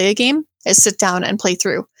way to play a game is sit down and play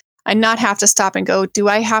through and not have to stop and go, do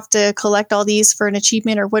I have to collect all these for an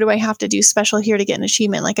achievement, or what do I have to do special here to get an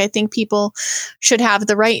achievement? Like, I think people should have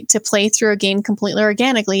the right to play through a game completely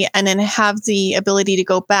organically and then have the ability to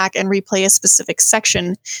go back and replay a specific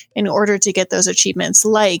section in order to get those achievements,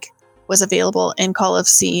 like was available in Call of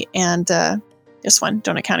Sea and this one,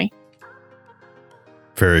 Donut County.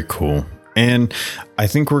 Very cool. And I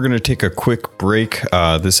think we're going to take a quick break.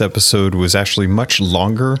 This episode was actually much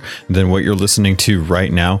longer than what you're listening to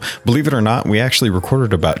right now. Believe it or not, we actually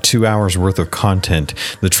recorded about 2 hours worth of content.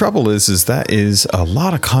 The trouble is that is a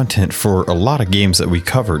lot of content for a lot of games that we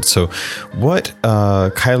covered. So what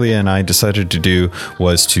Kylie and I decided to do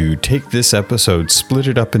was to take this episode, split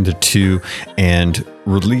it up into 2, and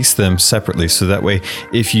release them separately. So that way,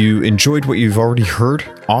 if you enjoyed what you've already heard,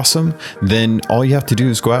 awesome. Then all you have to do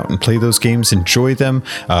is go out and play those games, enjoy them,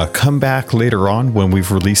 come back later on when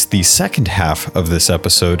we've released the second half of this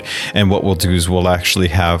episode. And what we'll do is we'll actually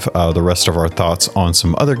have the rest of our thoughts on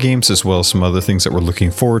some other games, as well as some other things that we're looking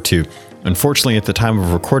forward to. Unfortunately, at the time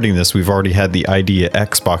of recording this, we've already had the Idea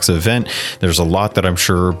Xbox event. There's a lot that I'm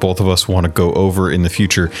sure both of us want to go over in the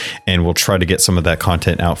future, and we'll try to get some of that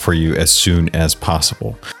content out for you as soon as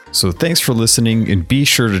possible. So thanks for listening, and be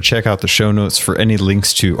sure to check out the show notes for any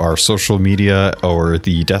links to our social media or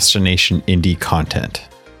the Destination Indie content.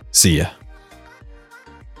 See ya.